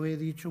 como lo he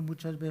dicho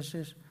muchas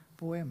veces,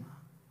 poema.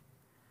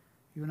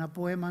 Y una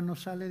poema no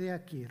sale de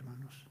aquí,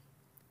 hermanos.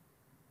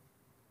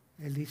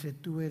 Él dice: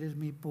 tú eres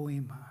mi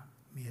poema,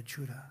 mi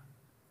hechura.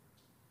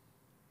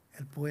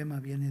 El poema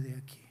viene de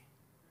aquí.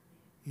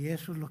 Y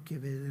eso es lo que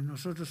ve.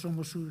 Nosotros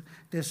somos su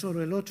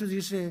tesoro. El 8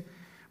 dice: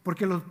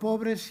 porque los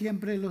pobres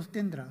siempre los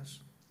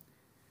tendrás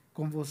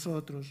con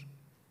vosotros,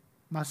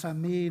 mas a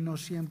mí no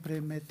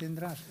siempre me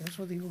tendrás.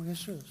 Eso dijo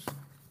Jesús.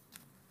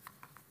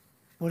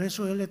 Por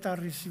eso Él está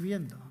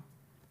recibiendo.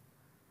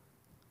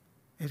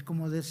 Es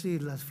como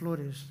decir las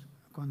flores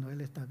cuando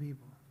Él está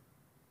vivo.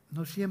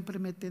 No siempre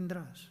me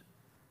tendrás.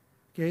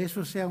 Que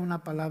eso sea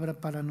una palabra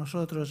para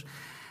nosotros.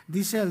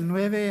 Dice el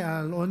 9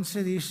 al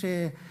 11,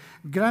 dice: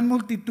 gran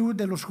multitud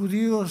de los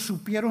judíos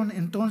supieron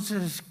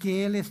entonces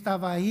que Él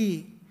estaba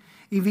ahí,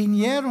 y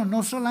vinieron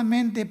no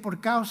solamente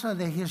por causa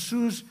de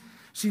Jesús,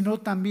 sino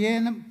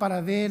también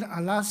para ver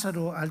a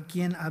Lázaro, al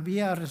quien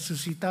había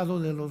resucitado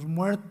de los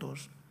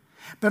muertos.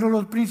 Pero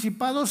los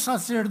principales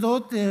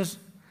sacerdotes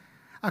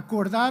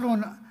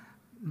acordaron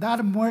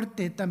dar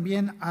muerte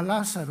también a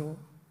Lázaro,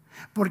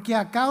 porque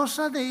a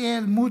causa de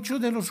él muchos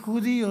de los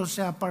judíos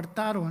se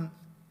apartaban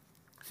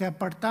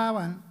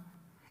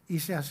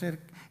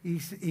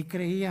y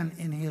creían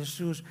en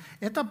Jesús.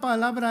 Esta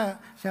palabra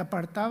se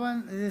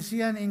apartaban,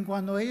 decían, en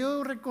cuando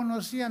ellos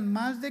reconocían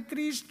más de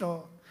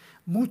Cristo,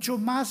 mucho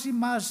más y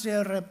más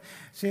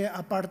se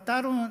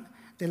apartaron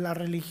de la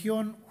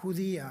religión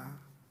judía,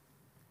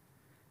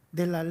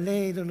 de la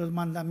ley, de los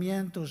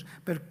mandamientos,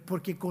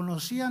 porque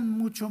conocían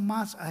mucho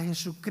más a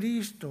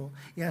Jesucristo.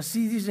 Y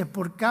así dice: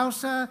 por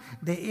causa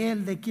de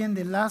él, ¿de quién?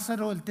 De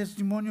Lázaro, el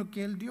testimonio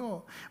que él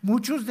dio.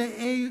 Muchos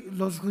de ellos,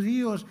 los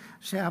judíos,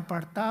 se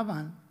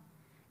apartaban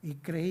y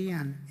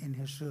creían en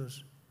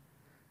Jesús,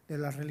 de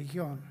la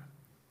religión.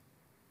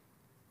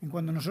 Y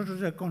cuando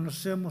nosotros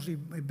reconocemos y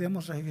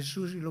vemos a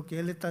Jesús y lo que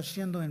Él está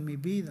haciendo en mi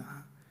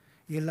vida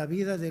y en la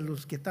vida de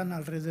los que están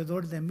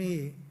alrededor de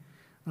mí,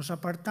 nos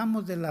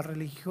apartamos de la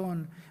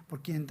religión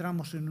porque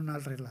entramos en una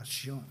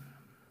relación.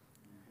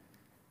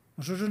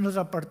 Nosotros nos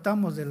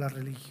apartamos de la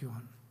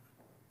religión,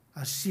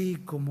 así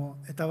como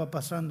estaba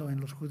pasando en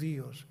los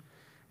judíos.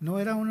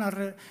 No era una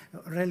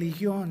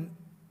religión,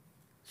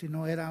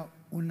 sino era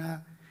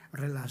una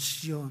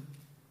relación.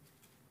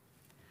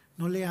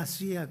 No le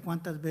hacía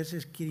cuántas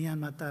veces querían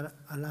matar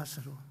a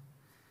Lázaro,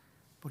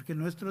 porque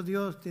nuestro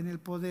Dios tiene el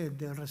poder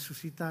de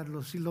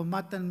resucitarlo. Si lo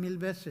matan 1000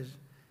 veces,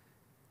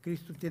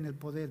 Cristo tiene el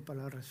poder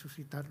para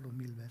resucitarlo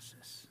 1000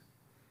 veces.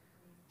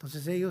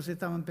 Entonces ellos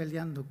estaban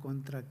peleando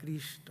contra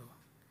Cristo,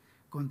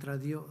 contra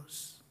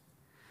Dios.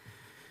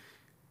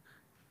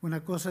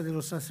 Una cosa de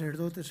los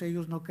sacerdotes,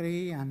 ellos no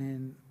creían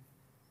en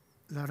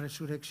la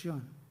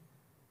resurrección.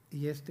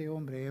 Y este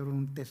hombre era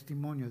un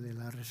testimonio de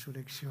la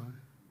resurrección.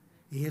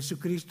 Y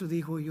Jesucristo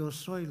dijo: yo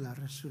soy la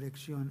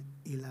resurrección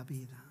y la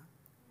vida.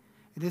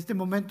 En este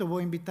momento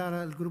voy a invitar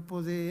al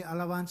grupo de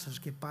alabanzas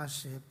que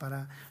pase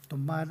para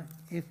tomar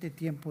este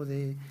tiempo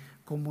de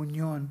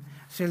comunión,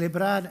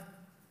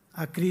 celebrar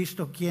a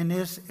Cristo, quien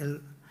es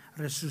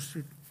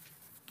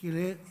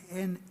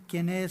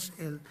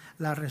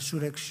la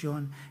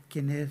resurrección,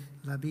 quien es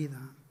la vida.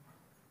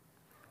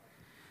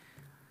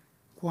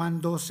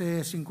 Juan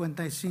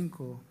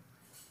 12:55,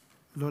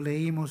 lo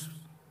leímos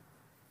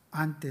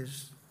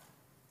antes,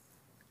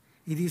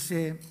 y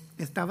dice: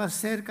 estaba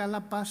cerca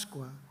la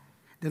Pascua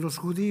de los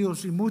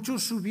judíos, y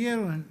muchos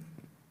subieron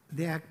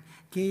de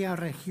aquella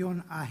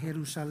región a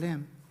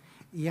Jerusalén,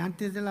 y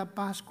antes de la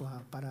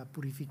Pascua para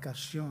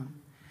purificación.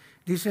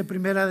 Dice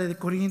 1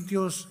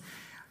 Corintios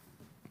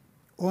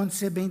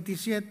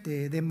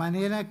 11:27, de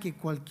manera que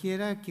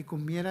cualquiera que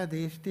comiera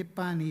de este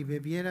pan y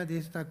bebiera de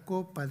esta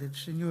copa del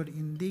Señor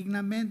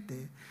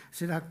indignamente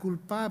será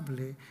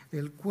culpable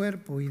del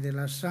cuerpo y de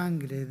la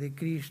sangre de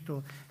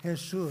Cristo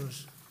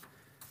Jesús.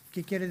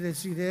 ¿Qué quiere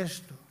decir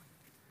esto?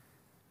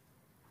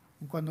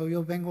 Cuando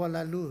yo vengo a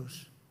la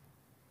luz,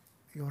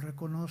 yo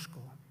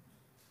reconozco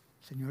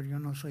Señor, yo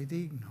no soy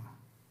digno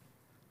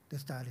de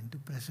estar en tu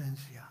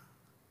presencia.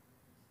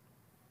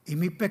 Y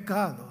mi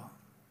pecado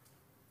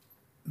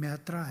me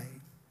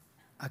atrae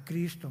a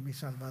Cristo, mi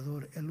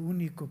Salvador, el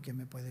único que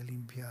me puede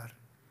limpiar.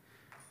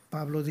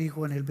 Pablo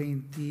dijo en el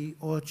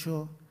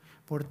 28,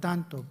 por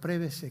tanto,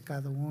 pruébese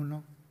cada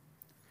uno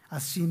a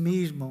sí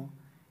mismo.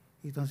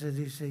 Entonces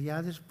dice,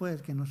 ya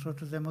después que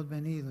nosotros hemos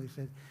venido,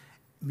 dice,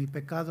 mi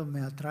pecado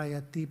me atrae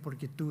a ti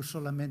porque tú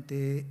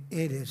solamente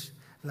eres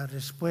la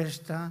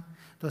respuesta.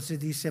 Entonces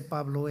dice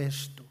Pablo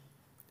esto,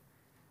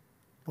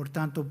 por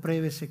tanto,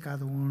 pruébese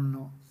cada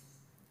uno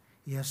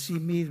y a sí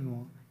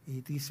mismo,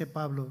 y dice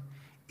Pablo,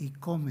 y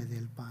come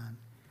del pan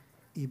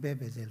y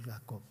bebe de la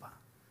copa.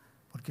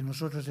 Porque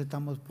nosotros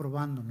estamos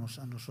probándonos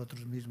a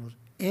nosotros mismos.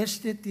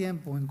 Este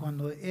tiempo, en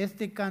cuando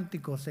este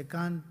cántico se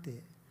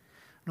cante,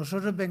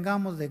 nosotros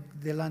vengamos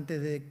delante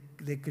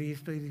de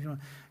Cristo y decimos,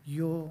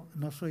 yo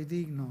no soy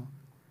digno,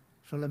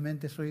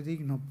 solamente soy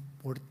digno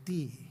por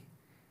ti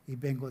y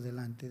vengo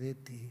delante de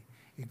ti.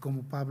 Y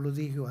como Pablo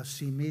dijo, a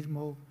sí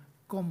mismo,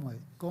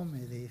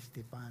 come de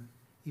este pan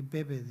y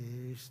bebe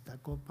de esta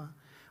copa,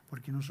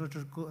 porque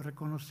nosotros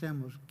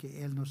reconocemos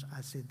que Él nos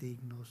hace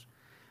dignos.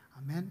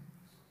 Amén.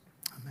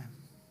 Amén.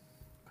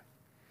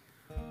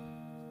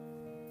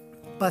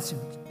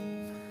 Pásenme.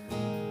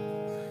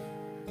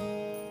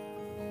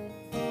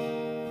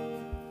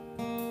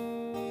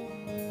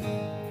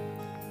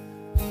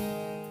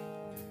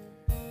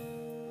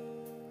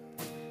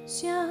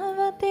 Si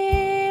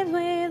abatido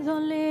y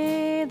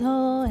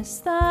dolido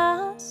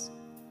estás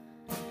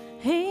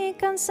y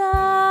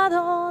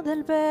cansado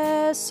del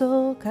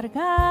peso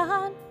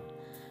cargar,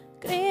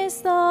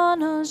 Cristo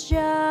nos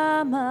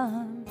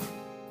llama.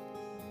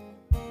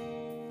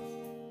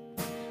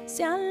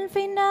 Si al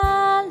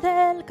final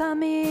del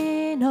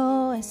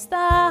camino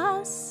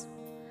estás,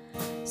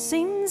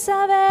 sin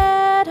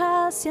saber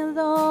hacia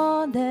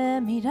dónde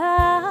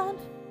mirar,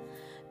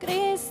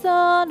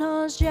 Cristo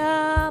nos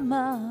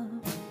llama.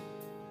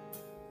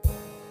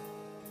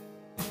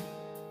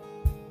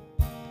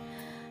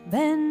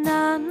 Ven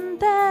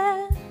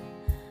ante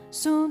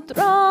su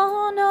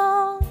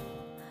trono,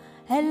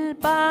 el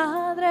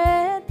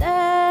Padre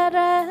te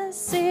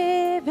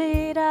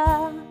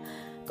recibirá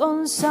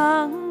con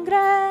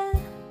sangre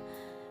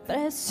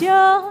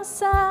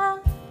preciosa.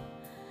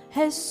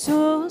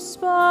 Jesús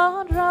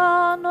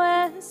borró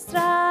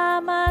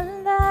nuestra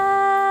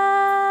maldad.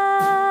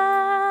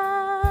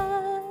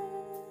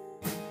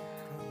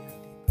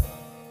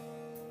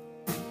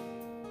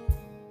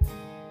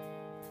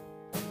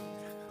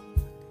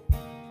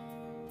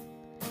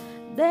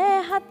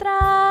 Deja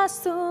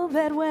atrás tu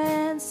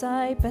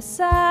vergüenza y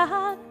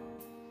pesar.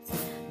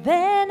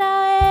 Ven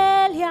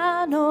a Él,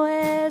 ya no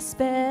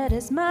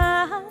esperes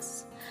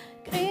más.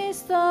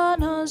 Cristo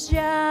nos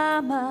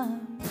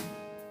llama.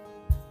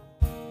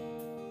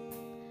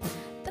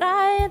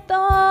 Trae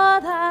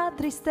toda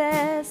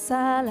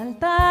tristeza al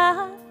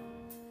altar.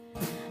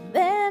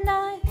 Ven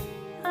a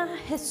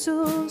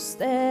Jesús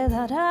te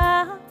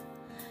dará.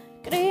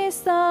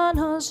 Cristo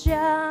nos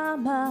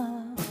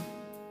llama.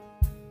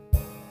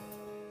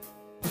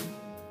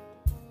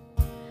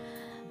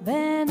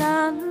 Ven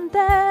ante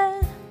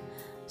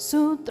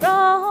su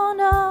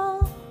trono,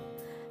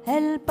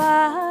 el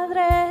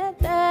Padre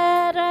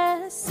te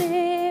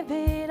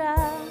recibirá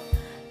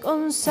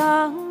con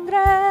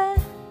sangre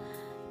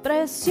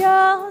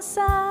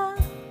preciosa.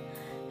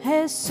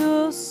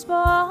 Jesús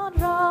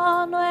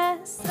borró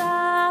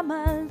nuestra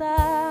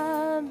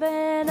maldad.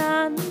 Ven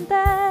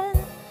ante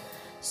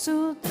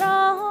su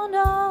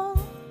trono,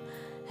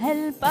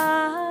 el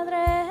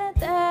Padre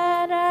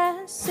te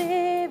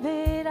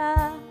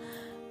recibirá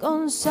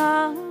con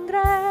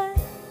sangre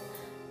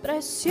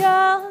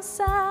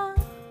preciosa.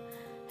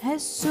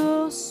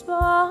 Jesús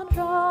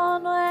borró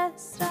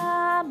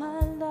nuestra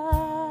maldad.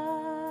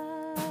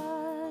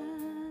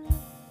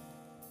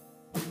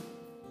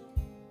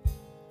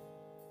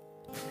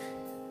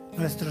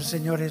 Nuestro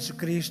Señor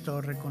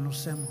Jesucristo,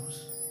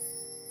 reconocemos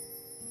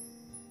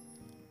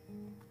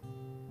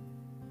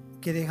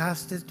que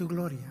dejaste tu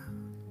gloria,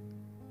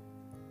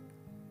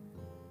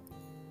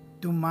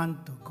 tu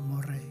manto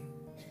como Rey,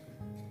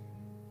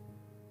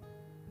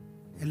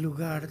 el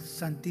lugar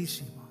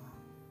santísimo,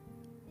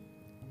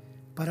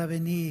 para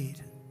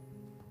venir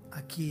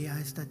aquí a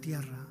esta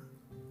tierra,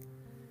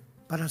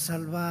 para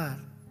salvar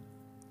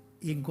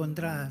y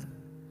encontrar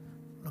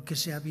lo que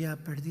se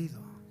había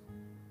perdido.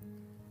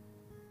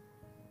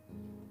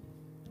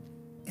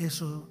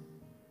 Eso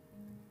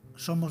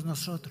somos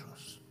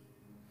nosotros.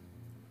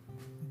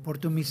 Por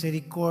tu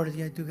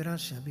misericordia y tu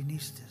gracia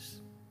viniste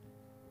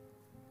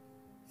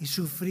y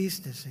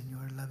sufriste,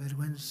 Señor, la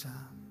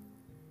vergüenza.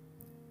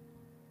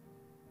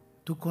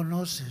 Tú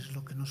conoces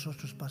lo que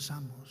nosotros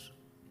pasamos,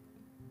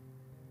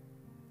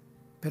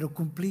 pero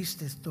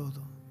cumpliste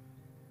todo,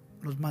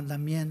 los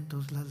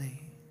mandamientos, la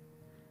ley,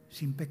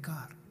 sin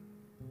pecar.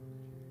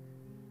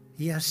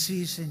 Y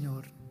así,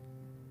 Señor,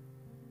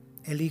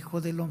 el Hijo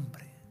del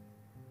Hombre,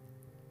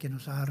 que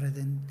nos ha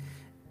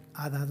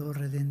dado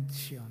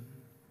redención,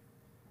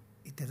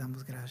 y te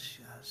damos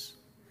gracias.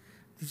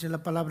 Dice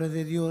la palabra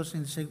de Dios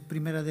en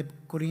 1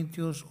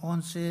 Corintios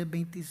 11,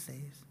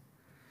 26.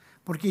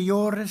 Porque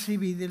yo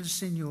recibí del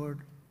Señor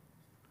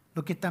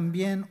lo que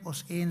también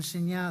os he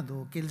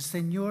enseñado, que el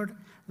Señor,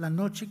 la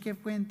noche que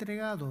fue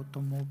entregado,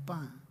 tomó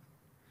pan.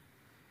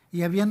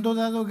 Y habiendo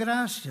dado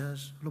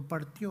gracias, lo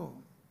partió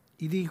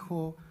y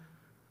dijo: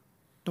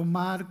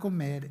 tomad,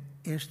 comer,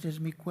 este es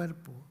mi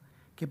cuerpo,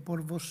 que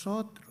por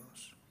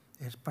vosotros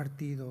es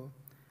partido.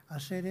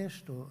 Hacer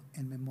esto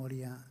en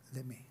memoria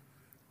de mí.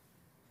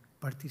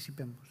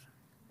 Participemos.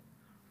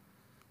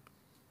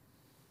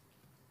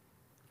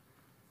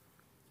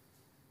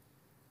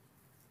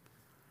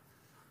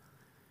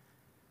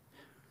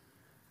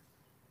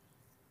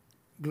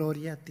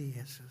 Gloria a ti,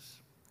 Jesús,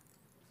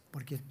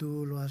 porque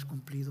tú lo has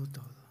cumplido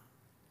todo.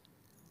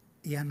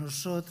 Y a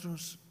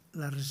nosotros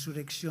la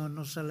resurrección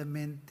no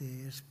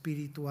solamente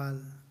espiritual,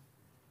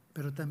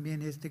 pero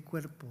también este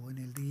cuerpo en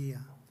el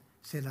día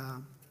será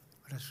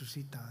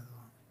resucitado.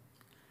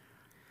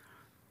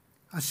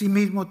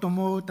 Asimismo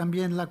tomó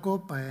también la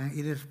copa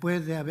y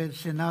después de haber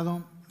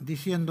cenado,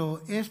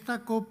 diciendo: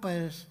 esta copa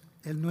es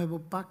el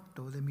nuevo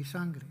pacto de mi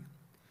sangre.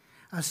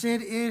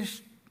 Hacer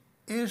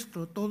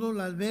esto todas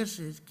las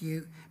veces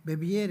que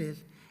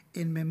bebieres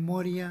en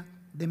memoria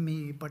de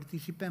mí.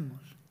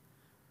 Participemos.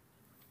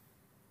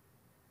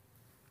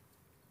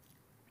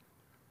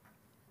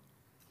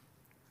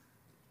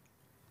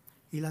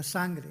 Y la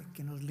sangre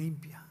que nos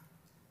limpia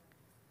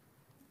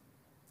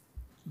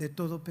de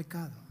todo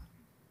pecado,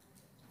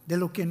 de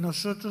lo que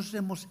nosotros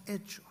hemos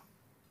hecho,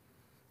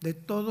 de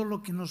todo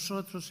lo que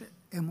nosotros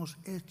hemos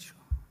hecho,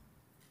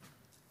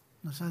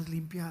 nos has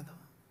limpiado.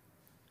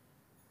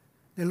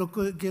 De lo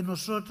que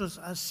nosotros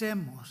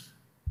hacemos.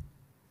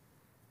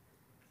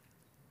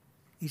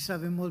 Y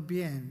sabemos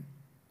bien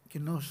que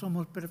no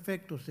somos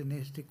perfectos en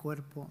este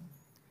cuerpo.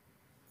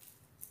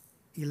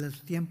 Y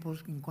los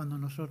tiempos en cuando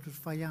nosotros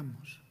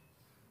fallamos,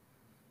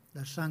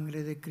 la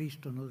sangre de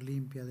Cristo nos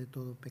limpia de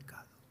todo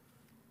pecado.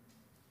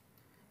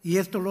 Y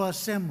esto lo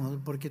hacemos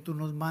porque tú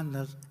nos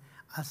mandas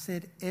a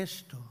hacer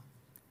esto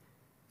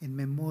en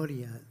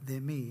memoria de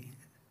mí.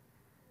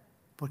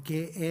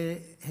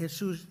 Porque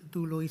Jesús,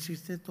 tú lo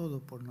hiciste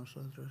todo por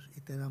nosotros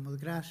y te damos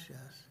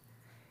gracias.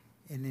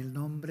 En el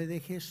nombre de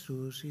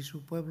Jesús, y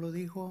su pueblo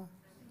dijo: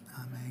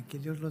 amén. Que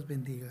Dios los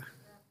bendiga.